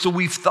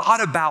we've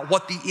thought about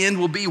what the end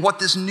will be, what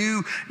this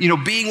new,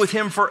 being with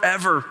him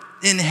forever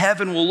in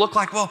heaven will look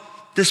like. Well,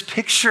 this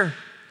picture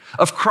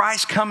of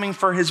Christ coming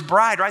for his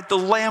bride, right? The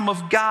Lamb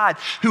of God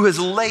who has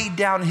laid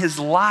down his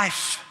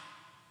life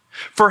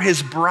for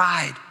his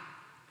bride.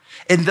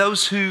 And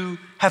those who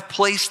have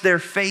placed their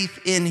faith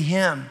in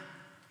him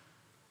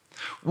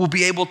will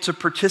be able to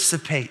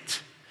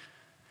participate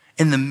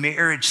in the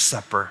marriage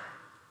supper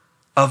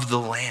of the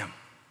Lamb.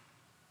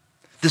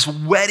 This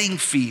wedding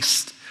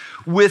feast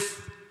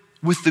with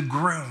the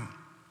groom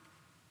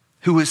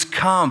who has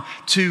come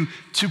to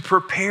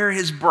prepare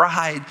his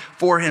bride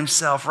for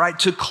himself, right?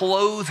 To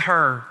clothe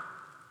her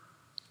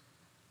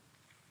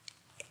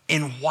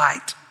in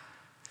white,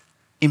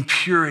 in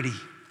purity,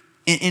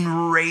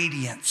 in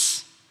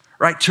radiance,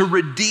 right? To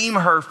redeem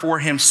her for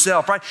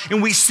himself, right?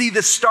 And we see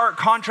the stark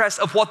contrast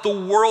of what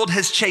the world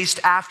has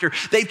chased after.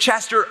 They've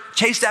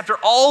chased after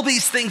all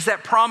these things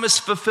that promise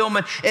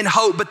fulfillment and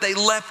hope, but they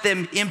left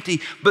them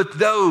empty. But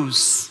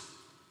those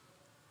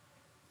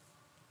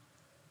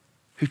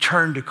who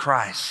turn to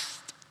Christ,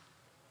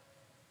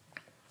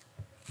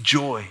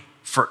 joy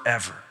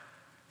forever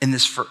in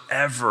this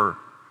forever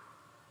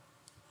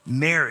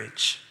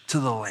marriage to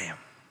the Lamb.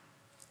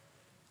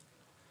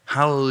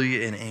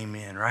 Hallelujah and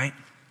amen, right?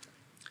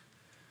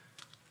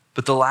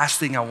 But the last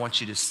thing I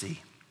want you to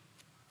see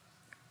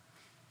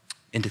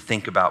and to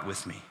think about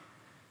with me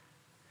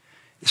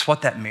is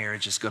what that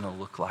marriage is going to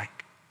look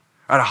like.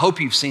 All right, I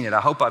hope you've seen it.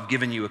 I hope I've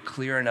given you a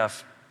clear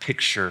enough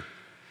picture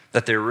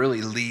that there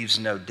really leaves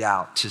no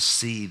doubt to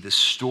see the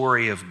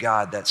story of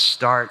God that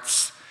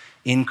starts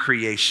in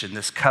creation,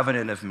 this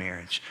covenant of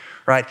marriage,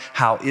 right?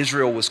 How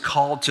Israel was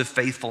called to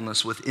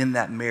faithfulness within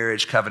that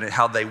marriage covenant,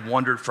 how they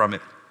wandered from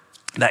it.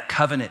 That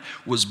covenant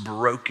was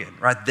broken,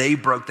 right? They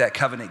broke that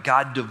covenant.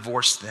 God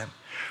divorced them,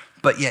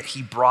 but yet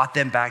he brought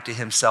them back to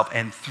himself.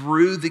 And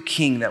through the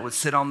king that would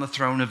sit on the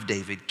throne of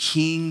David,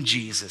 King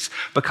Jesus,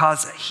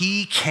 because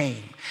he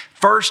came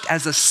first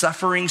as a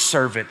suffering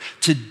servant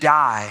to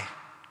die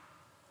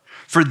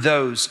for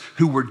those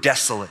who were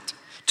desolate,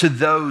 to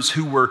those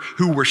who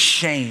were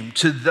shamed,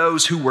 to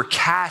those who were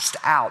cast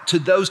out, to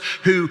those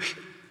who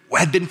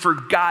had been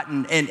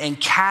forgotten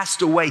and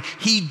cast away.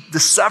 He, the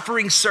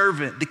suffering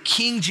servant, the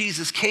King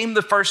Jesus, came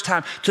the first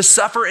time to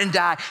suffer and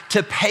die,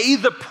 to pay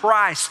the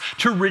price,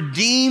 to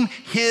redeem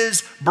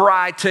his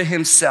bride to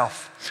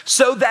himself.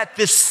 So that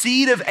the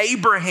seed of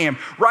Abraham,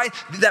 right,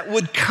 that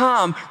would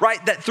come,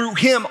 right, that through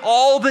him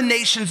all the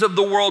nations of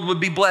the world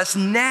would be blessed.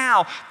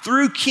 Now,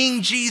 through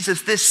King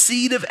Jesus, this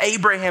seed of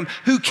Abraham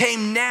who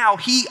came now,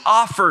 he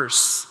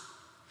offers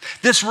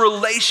this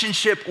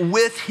relationship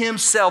with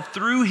himself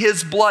through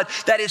his blood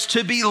that is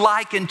to be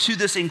likened to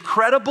this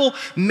incredible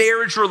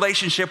marriage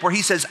relationship where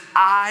he says,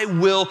 I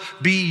will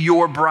be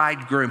your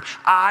bridegroom.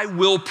 I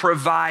will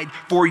provide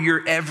for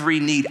your every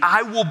need.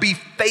 I will be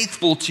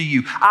faithful to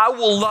you. I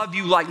will love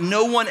you like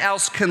no one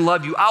else can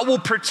love you. I will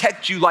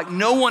protect you like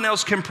no one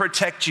else can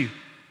protect you.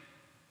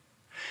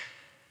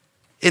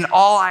 And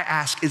all I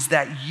ask is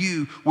that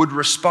you would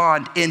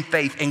respond in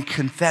faith and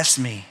confess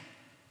me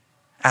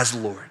as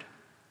Lord.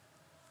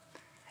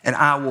 And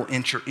I will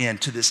enter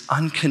into this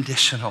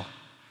unconditional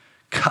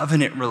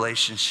covenant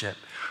relationship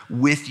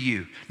with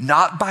you,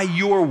 not by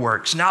your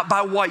works, not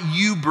by what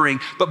you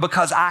bring, but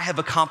because I have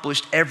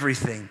accomplished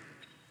everything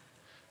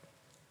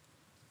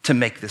to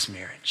make this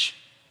marriage.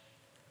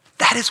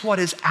 That is what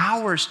is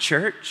ours,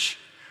 church,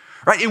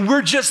 right? And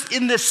we're just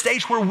in this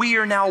stage where we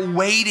are now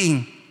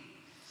waiting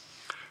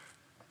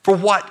for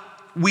what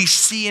we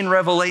see in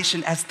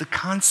Revelation as the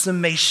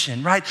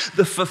consummation, right?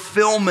 The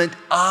fulfillment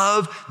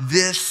of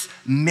this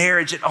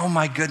marriage. And oh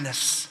my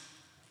goodness,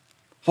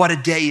 what a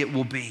day it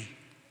will be.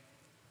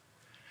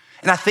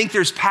 And I think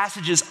there's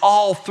passages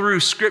all through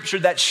Scripture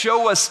that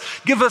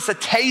give us a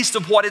taste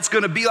of what it's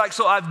going to be like.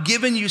 So I've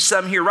given you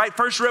some here, right?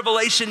 First,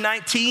 Revelation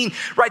 19,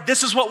 right?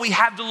 This is what we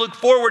have to look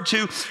forward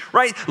to,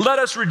 right? Let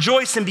us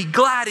rejoice and be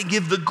glad and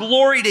give the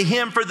glory to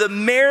Him, for the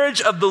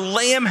marriage of the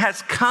Lamb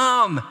has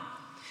come,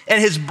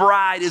 and His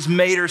bride has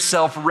made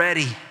herself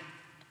ready.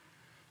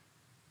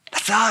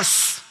 That's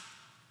us.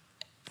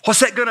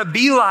 What's that going to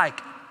be like?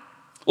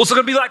 Well, it's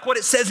going to be like what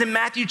it says in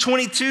Matthew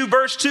 22,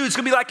 verse 2. It's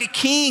going to be like a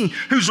king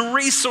whose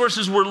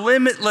resources were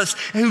limitless,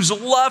 and whose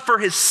love for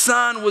his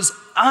son was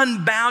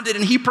unbounded,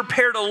 and he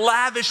prepared a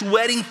lavish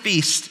wedding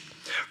feast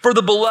for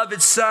the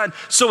beloved son,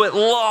 so at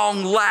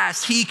long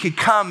last he could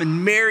come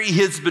and marry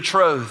his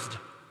betrothed.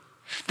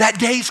 That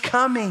day's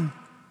coming.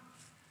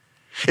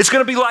 It's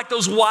going to be like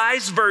those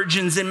wise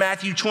virgins in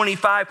Matthew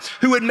 25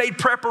 who had made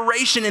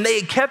preparation and they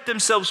had kept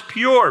themselves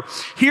pure,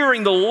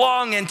 hearing the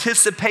long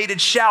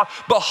anticipated shout,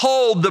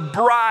 "Behold, the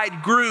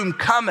bridegroom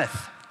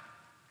cometh."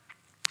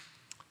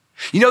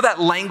 You know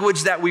that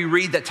language that we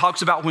read that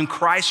talks about when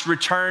Christ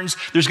returns,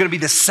 there's going to be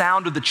the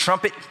sound of the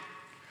trumpet,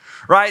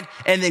 right?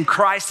 And then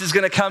Christ is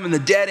going to come and the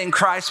dead in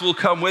Christ will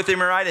come with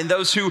him, right? And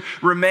those who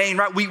remain,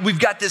 right? We've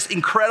got this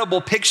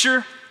incredible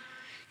picture.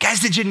 Guys,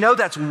 did you know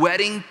that's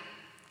wedding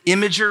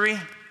imagery?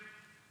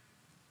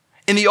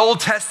 In the Old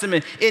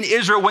Testament, in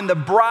Israel, when the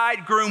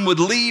bridegroom would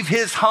leave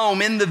his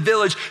home in the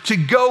village to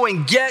go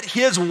and get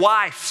his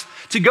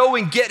wife, to go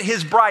and get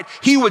his bride,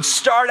 he would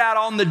start out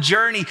on the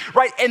journey,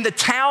 right? And the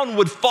town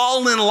would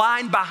fall in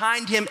line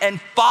behind him and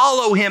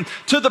follow him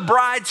to the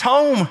bride's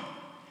home.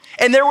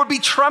 And there would be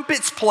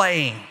trumpets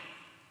playing.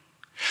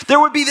 There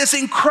would be this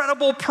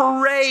incredible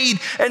parade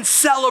and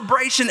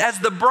celebration as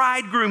the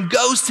bridegroom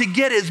goes to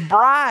get his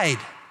bride.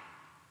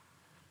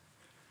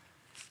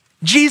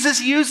 Jesus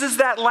uses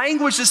that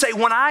language to say,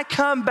 when I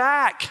come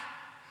back,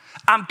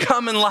 I'm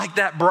coming like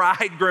that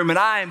bridegroom and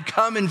I am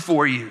coming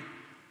for you.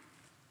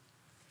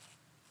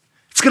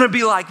 It's going to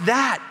be like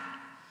that.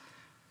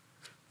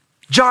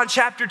 John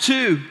chapter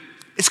 2,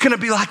 it's going to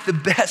be like the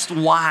best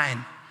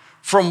wine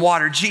from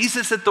water.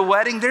 Jesus at the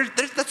wedding,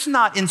 that's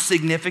not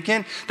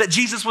insignificant that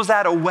Jesus was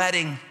at a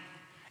wedding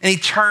and he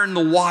turned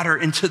the water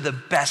into the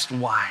best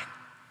wine.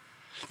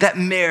 That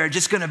marriage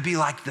is going to be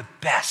like the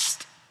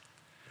best.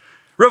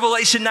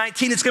 Revelation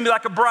 19, it's going to be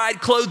like a bride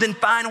clothed in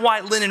fine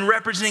white linen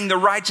representing the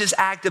righteous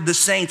act of the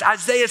saints.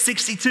 Isaiah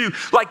 62,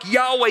 like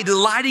Yahweh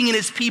delighting in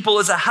his people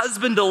as a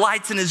husband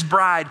delights in his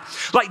bride.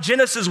 Like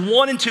Genesis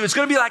 1 and 2, it's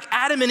going to be like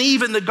Adam and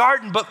Eve in the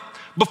garden, but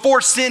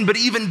before sin, but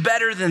even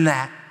better than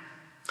that.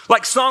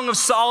 Like Song of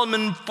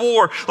Solomon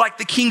 4, like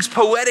the king's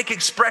poetic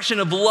expression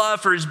of love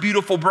for his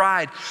beautiful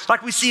bride.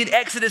 Like we see in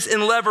Exodus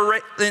and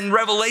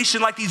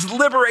Revelation, like these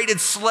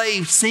liberated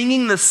slaves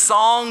singing the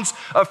songs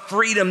of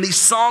freedom, these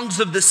songs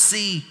of the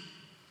sea.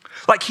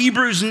 Like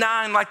Hebrews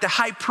 9, like the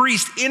high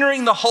priest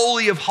entering the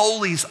Holy of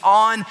Holies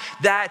on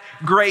that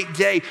great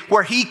day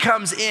where he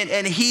comes in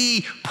and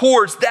he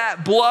pours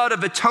that blood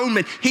of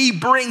atonement. He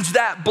brings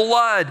that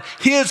blood,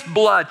 his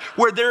blood,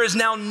 where there is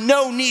now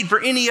no need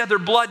for any other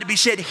blood to be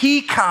shed.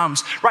 He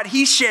comes, right?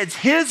 He sheds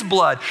his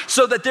blood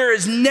so that there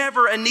is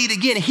never a need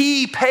again.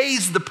 He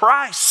pays the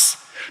price.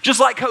 Just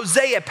like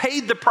Hosea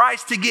paid the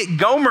price to get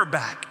Gomer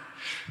back.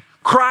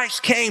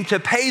 Christ came to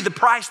pay the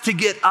price to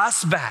get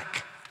us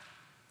back,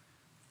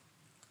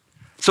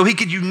 so he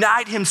could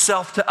unite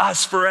himself to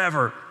us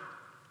forever.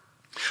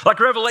 Like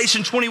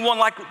Revelation 21,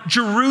 like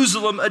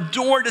Jerusalem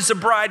adorned as a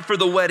bride for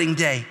the wedding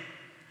day.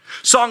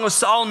 Song of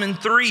Solomon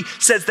 3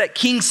 says that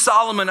King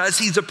Solomon, as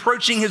he's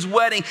approaching his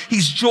wedding,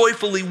 he's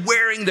joyfully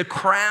wearing the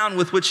crown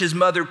with which his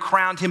mother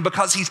crowned him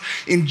because he's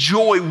in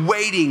joy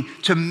waiting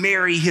to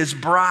marry his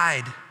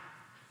bride.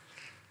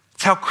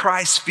 It's how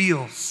Christ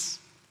feels.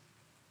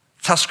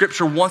 It's how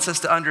Scripture wants us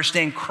to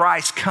understand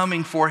Christ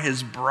coming for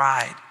his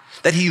bride,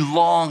 that he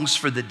longs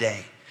for the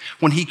day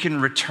when he can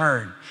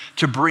return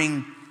to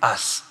bring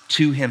us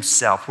to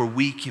himself, where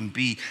we can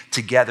be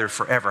together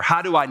forever.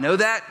 How do I know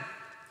that?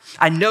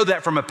 I know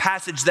that from a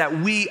passage that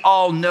we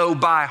all know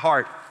by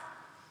heart,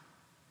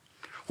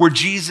 where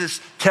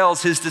Jesus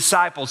tells his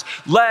disciples,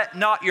 "Let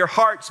not your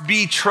hearts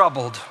be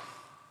troubled.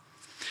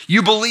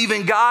 You believe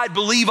in God,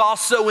 believe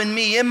also in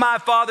me. In my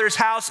Father's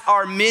house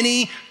are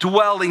many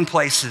dwelling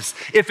places.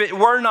 If it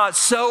were not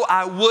so,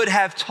 I would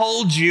have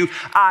told you.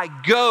 I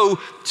go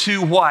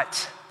to"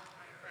 what?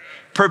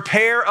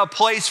 "Prepare a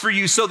place for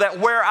you, so that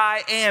where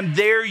I am,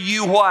 there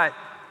you" what?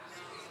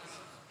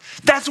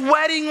 That's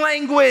wedding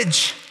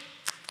language.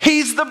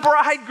 He's the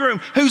bridegroom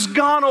who's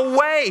gone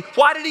away.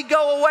 Why did he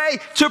go away?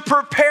 To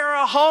prepare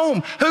a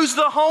home. Who's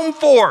the home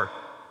for?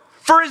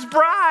 For his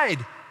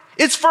bride.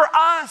 It's for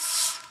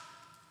us.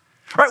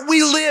 Right?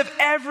 We live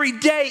every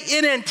day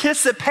in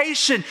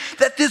anticipation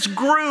that this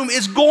groom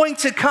is going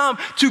to come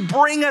to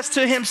bring us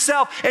to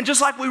himself. And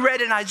just like we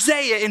read in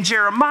Isaiah, in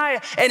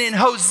Jeremiah, and in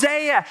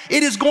Hosea,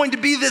 it is going to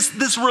be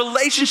this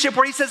relationship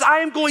where he says, I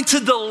am going to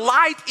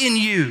delight in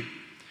you.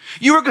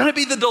 You are going to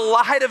be the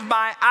delight of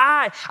my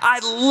eye. I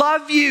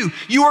love you.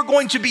 You are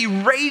going to be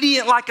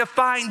radiant like a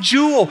fine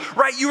jewel,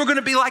 right? You are going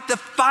to be like the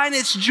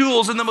finest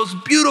jewels and the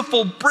most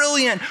beautiful,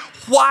 brilliant,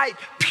 white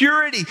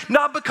purity,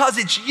 not because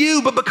it's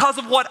you, but because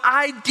of what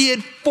I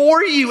did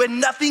for you,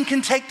 and nothing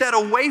can take that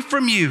away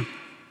from you.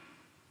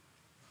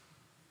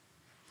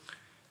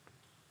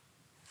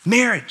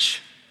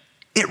 Marriage,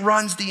 it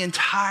runs the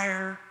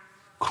entire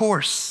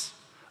course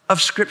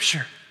of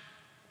Scripture.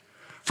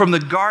 From the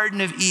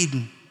Garden of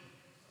Eden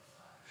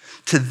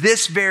to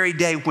this very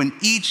day, when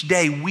each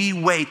day we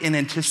wait in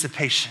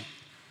anticipation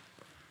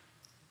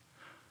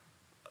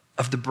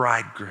of the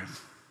bridegroom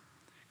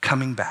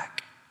coming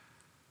back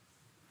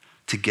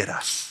to get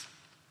us.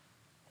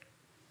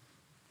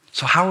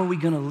 So how are we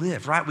going to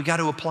live, right? We got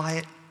to apply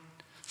it.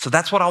 So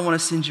that's what I want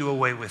to send you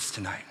away with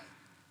tonight.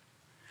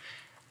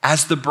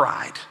 As the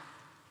bride,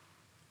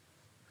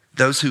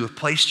 those who have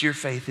placed your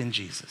faith in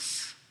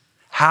Jesus,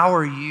 how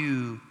are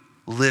you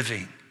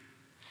living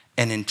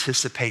in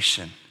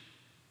anticipation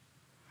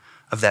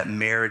of that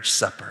marriage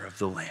supper of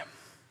the Lamb?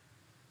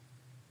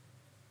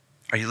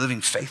 Are you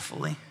living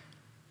faithfully?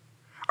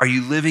 Are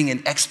you living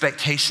in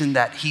expectation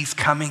that he's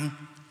coming?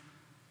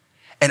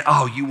 And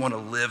you want to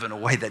live in a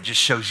way that just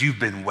shows you've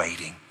been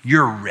waiting.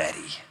 You're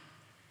ready.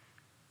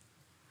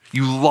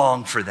 You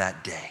long for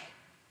that day.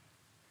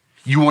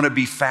 You want to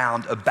be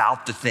found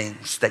about the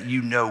things that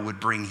you know would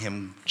bring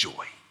him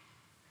joy.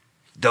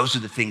 Those are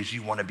the things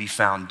you want to be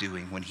found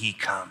doing when he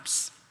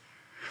comes.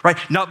 Right?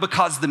 Not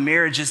because the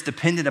marriage is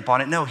dependent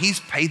upon it. No,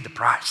 he's paid the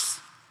price.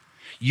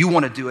 You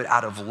want to do it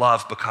out of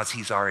love because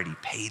he's already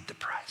paid the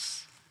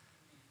price.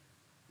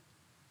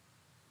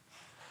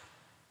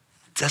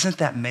 Doesn't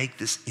that make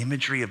this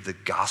imagery of the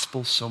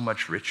gospel so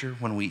much richer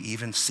when we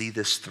even see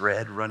this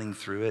thread running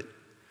through it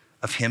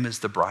of him as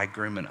the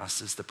bridegroom and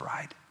us as the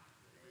bride?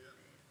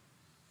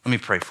 Let me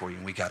pray for you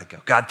and we got to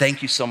go. God,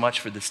 thank you so much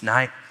for this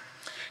night.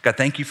 God,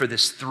 thank you for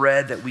this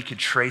thread that we could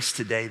trace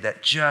today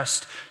that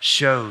just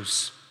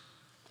shows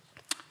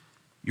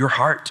your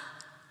heart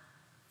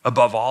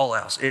above all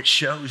else. It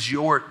shows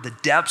the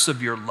depths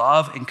of your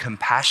love and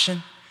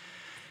compassion.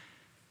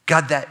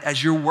 God, that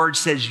as your word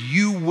says,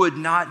 you would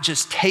not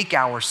just take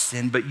our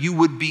sin, but you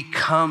would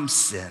become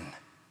sin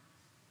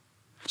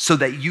so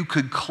that you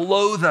could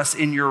clothe us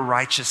in your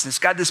righteousness.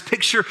 God, this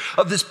picture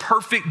of this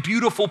perfect,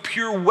 beautiful,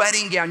 pure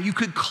wedding gown, you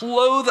could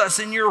clothe us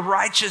in your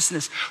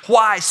righteousness.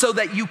 Why? So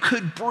that you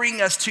could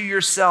bring us to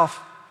yourself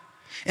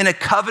in a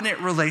covenant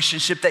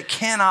relationship that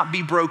cannot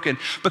be broken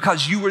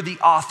because you were the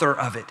author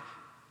of it.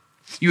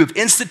 You have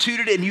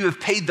instituted it and you have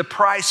paid the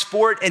price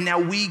for it, and now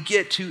we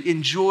get to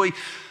enjoy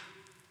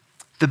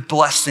the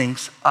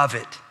blessings of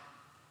it.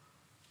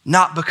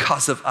 Not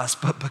because of us,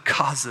 but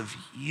because of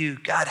you.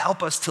 God,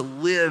 help us to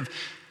live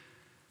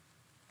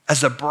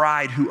as a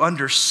bride who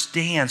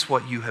understands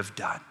what you have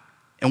done.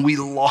 And we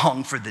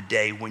long for the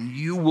day when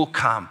you will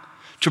come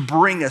to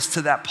bring us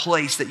to that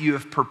place that you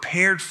have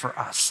prepared for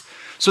us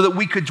so that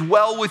we could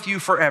dwell with you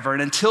forever.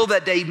 And until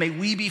that day, may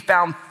we be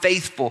found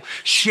faithful,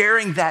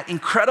 sharing that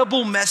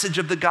incredible message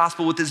of the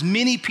gospel with as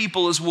many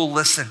people as will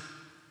listen.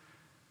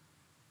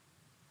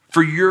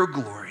 For your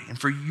glory and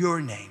for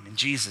your name. In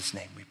Jesus'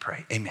 name we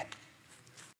pray. Amen.